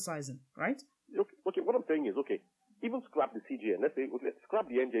hypothesizing, right? Okay. What I'm saying is, even scrap the CJN. Let's scrap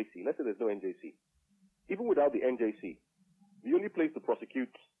the NJC. Let's say there's no NJC. Even without the NJC, the only place to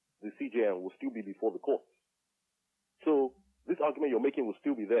prosecute the CJN will still be before the court. So this argument you're making will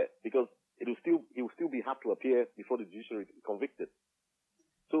still be there, because it will still have to appear before the judiciary to be convicted.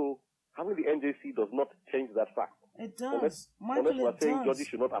 So having the NJC does not change that fact. It does. Unless we're saying judges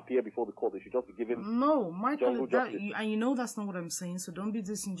should not appear before the court, they should just be given. No, Michael, and you know that's not what I'm saying, so don't be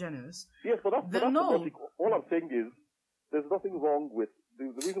disingenuous. Yes, but that's no. All I'm saying is there's nothing wrong with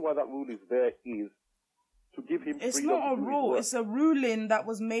the reason why that rule is there is to give him. It's not a rule. It's a ruling that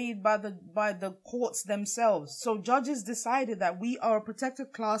was made by the courts themselves. So judges decided that we are a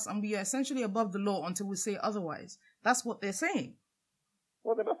protected class and we are essentially above the law until we say otherwise. That's what they're saying.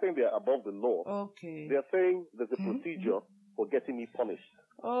 Well, they're not saying they're above the law. Okay. They're saying there's a procedure for getting me punished.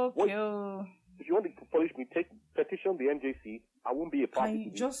 Okay. If you want to punish me, petition the NJC. I won't be a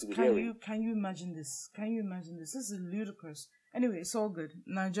party to the hearing. Can you imagine this? Can you imagine this? This is ludicrous. Anyway, it's all good.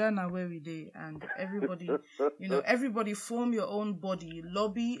 Nigeria now where we day, and everybody, everybody form your own body,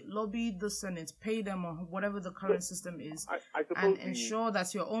 lobby the Senate, pay them or whatever the current system is, and ensure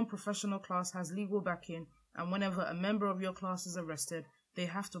that your own professional class has legal backing. And whenever a member of your class is arrested, they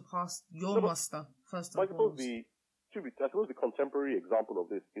have to pass your muster first and foremost. I suppose the contemporary example of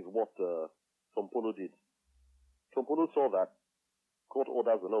this is what Tompolo did. Tompolo saw that court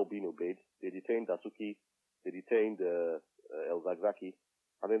orders were not being obeyed. They detained Dasuki, they detained El Zagzaki,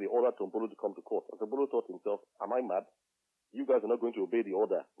 and then they ordered Tompolo to come to court. And Tompolo thought to himself, am I mad? You guys are not going to obey the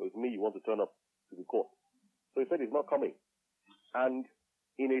order, but it's me you want to turn up to the court. So he said he's not coming. And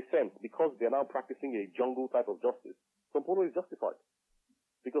in a sense, because they're now practicing a jungle type of justice, Tompolo is justified.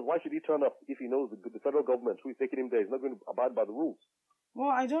 Because why should he turn up if he knows the federal government who is taking him there is not going to abide by the rules? Well,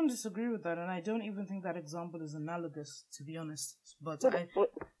 I don't disagree with that, and I don't even think that example is analogous, to be honest. But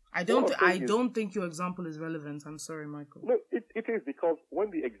I don't think your example is relevant. I'm sorry, Michael. No, it is, because when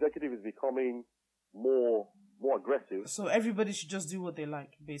the executive is becoming more aggressive, so everybody should just do what they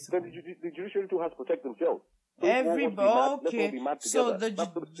like, basically. Then the judiciary too has to protect themselves. So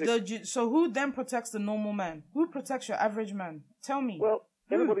okay. So who then protects the normal man? Who protects your average man? Tell me. Well,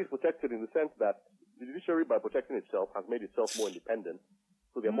 everybody's protected in the sense that the judiciary, by protecting itself, has made itself more independent.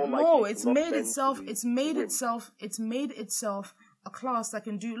 So they're more likely to it's made itself a class that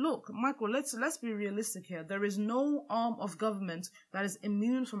can do. Look, Michael, let's be realistic here. There is no arm of government that is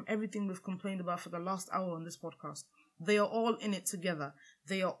immune from everything we've complained about for the last hour on this podcast. They are all in it together.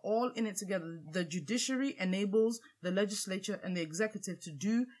 The judiciary enables the legislature and the executive to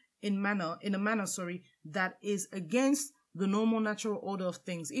do in a manner that is against the normal natural order of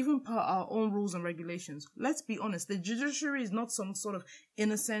things, even per our own rules and regulations. Let's be honest, the judiciary is not some sort of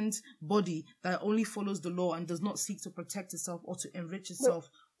innocent body that only follows the law and does not seek to protect itself or to enrich itself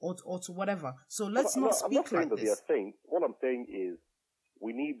or to whatever. So let's not speak like this. They are saying, what I'm saying is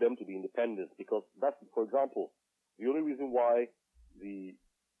we need them to be independent, because that's, for example, the only reason why in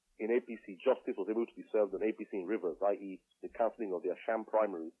APC justice was able to be served on APC in Rivers, i.e. the cancelling of their sham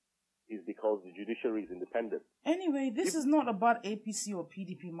primaries, is because the judiciary is independent. Anyway, this is not about APC or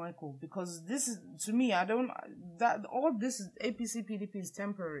PDP, Michael, because this is, to me, all this APC, PDP is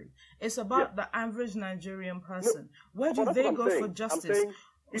temporary. It's about the average Nigerian person. No, where do they go for justice? I'm saying,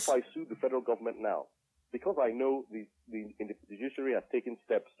 if I sue the federal government now, because I know the judiciary has taken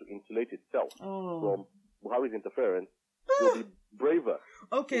steps to insulate itself from Buhari's interference, they'll be braver.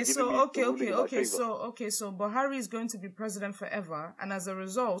 So Buhari is going to be president forever, and as a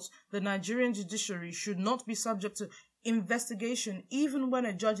result, the Nigerian judiciary should not be subject to investigation. Even when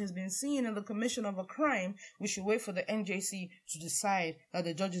a judge has been seen in the commission of a crime, we should wait for the NJC to decide that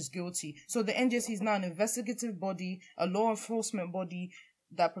the judge is guilty. So the NJC is now an investigative body, a law enforcement body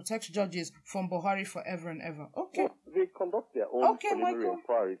that protects judges from Buhari forever and ever. Okay. Well, they conduct their own preliminary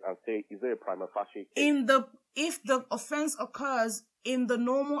inquiries and say, is there a prima facie case? If the offense occurs in the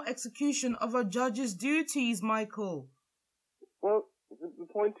normal execution of a judge's duties, Michael. Well, the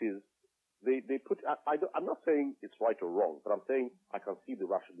point is, they put. I'm not saying it's right or wrong, but I'm saying I can see the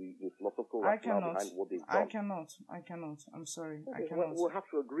philosophical rationale behind what they've done. I cannot. I'm sorry. Okay, I cannot. We'll have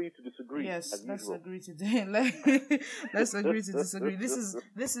to agree to disagree. Yes, let's agree to let's agree to disagree.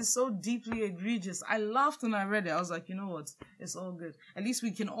 This is so deeply egregious. I laughed when I read it. I was like, you know what? It's all good. At least we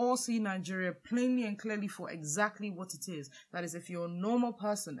can all see Nigeria plainly and clearly for exactly what it is. That is, if you're a normal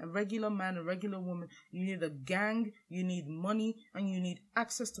person, a regular man, a regular woman, you need a gang, you need money, and you need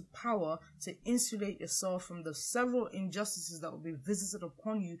access to power to insulate yourself from the several injustices that will be visited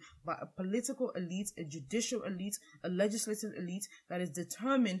upon you by a political elite, a judicial elite, a legislative elite that is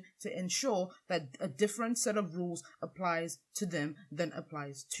determined to ensure that a different set of rules applies to them than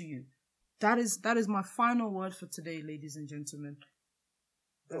applies to you. That is my final word for today, ladies and gentlemen.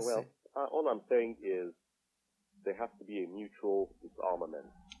 All I'm saying is there has to be a mutual disarmament.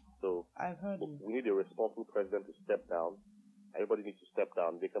 So I've heard we need a responsible president to step down. Everybody needs to step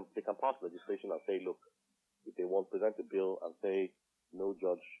down. They can pass legislation and say, look, if they want, present a bill and say no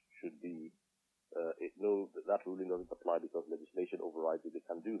judge should be, that ruling doesn't apply because legislation overrides it. They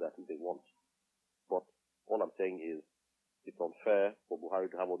can do that if they want. But all I'm saying is it's unfair for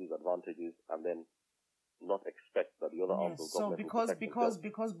Buhari to have all these advantages and then not expect that the other arms of government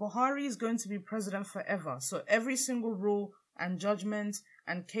because Buhari is going to be president forever. So every single rule and judgment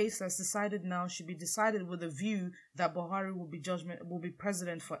and case that's decided now should be decided with a view that Buhari will be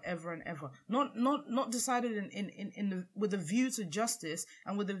president forever and ever. Not decided with a view to justice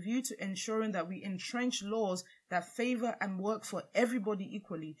and with a view to ensuring that we entrench laws that favor and work for everybody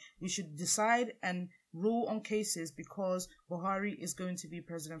equally. We should decide and rule on cases because Buhari is going to be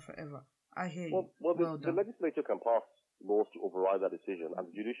president forever. I hear you. The legislature can pass laws to override that decision, and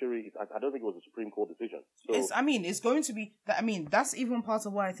the judiciary, I don't think it was a Supreme Court decision. So, it's going to be, that's even part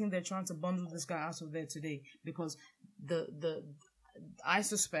of why I think they're trying to bundle this guy out of there today, because I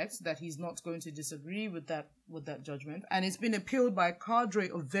suspect that he's not going to disagree with that judgment, and it's been appealed by a cadre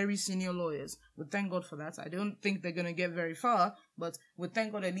of very senior lawyers. We thank God for that. I don't think they're going to get very far, but we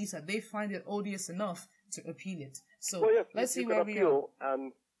thank God at least that they find it odious enough to appeal it. So let's see where we are.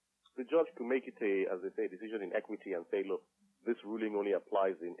 And the judge could make it a decision in equity and say, look, this ruling only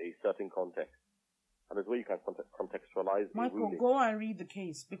applies in a certain context. And there's where you can contextualize Michael, the ruling. Go and read the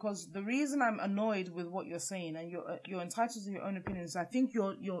case, because the reason I'm annoyed with what you're saying, and you're entitled to your own opinions, I think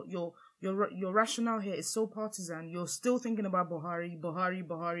your rationale here is so partisan. You're still thinking about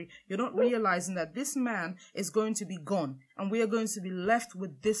Buhari. You're not realizing that this man is going to be gone, and we are going to be left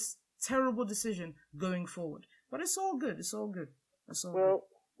with this terrible decision going forward. But it's all good.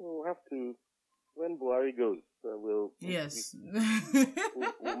 We'll have to, when Buhari goes, we'll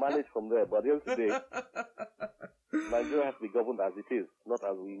manage from there. But at the end of the day, Nigeria has to be governed as it is, not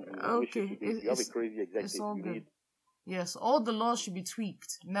as we wish it to be. You have a crazy executive. It's all good. Yes, all the laws should be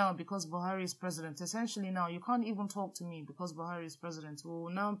tweaked now because Buhari is president. Essentially now, you can't even talk to me because Buhari is president. We will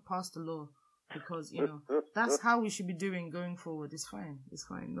now pass the law because, that's how we should be doing going forward. It's fine.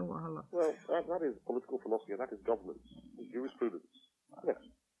 No wahala. Well, that is political philosophy. That is governance. It's jurisprudence. Yes.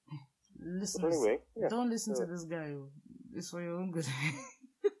 Don't listen to this guy. It's for your own good.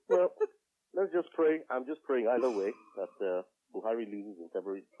 Well, let's just pray. I'm just praying either way that Buhari loses in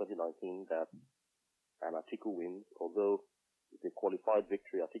February 2019, and Atiku wins. Although it's a qualified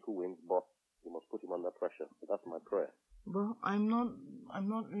victory, Atiku wins, but we must put him under pressure. So that's my prayer. Well, I'm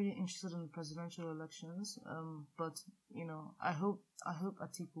not really interested in presidential elections. But I hope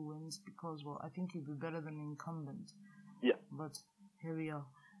Atiku wins because, I think he'll be better than an incumbent. Yeah. But here we are.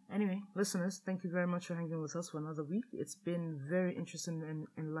 Anyway, listeners, thank you very much for hanging with us for another week. It's been very interesting and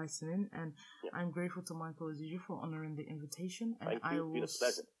enlightening, and I'm grateful to Michael as usual for honoring the invitation. And Thank you. It's been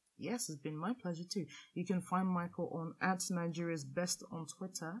a pleasure. Yes, it's been my pleasure too. You can find Michael on @Nigeria'sBest on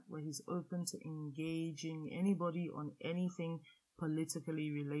Twitter, where he's open to engaging anybody on anything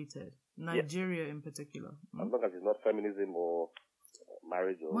politically related. Nigeria in particular. As long as it's not feminism or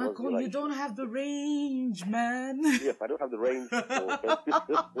marriage or... Michael, you don't have the range, man. Yes, I don't have the range.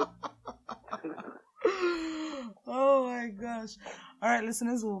 Oh my gosh. All right,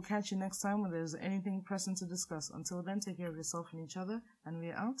 listeners, we'll catch you next time when there's anything pressing to discuss. Until then, take care of yourself and each other, and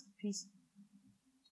we're out. Peace.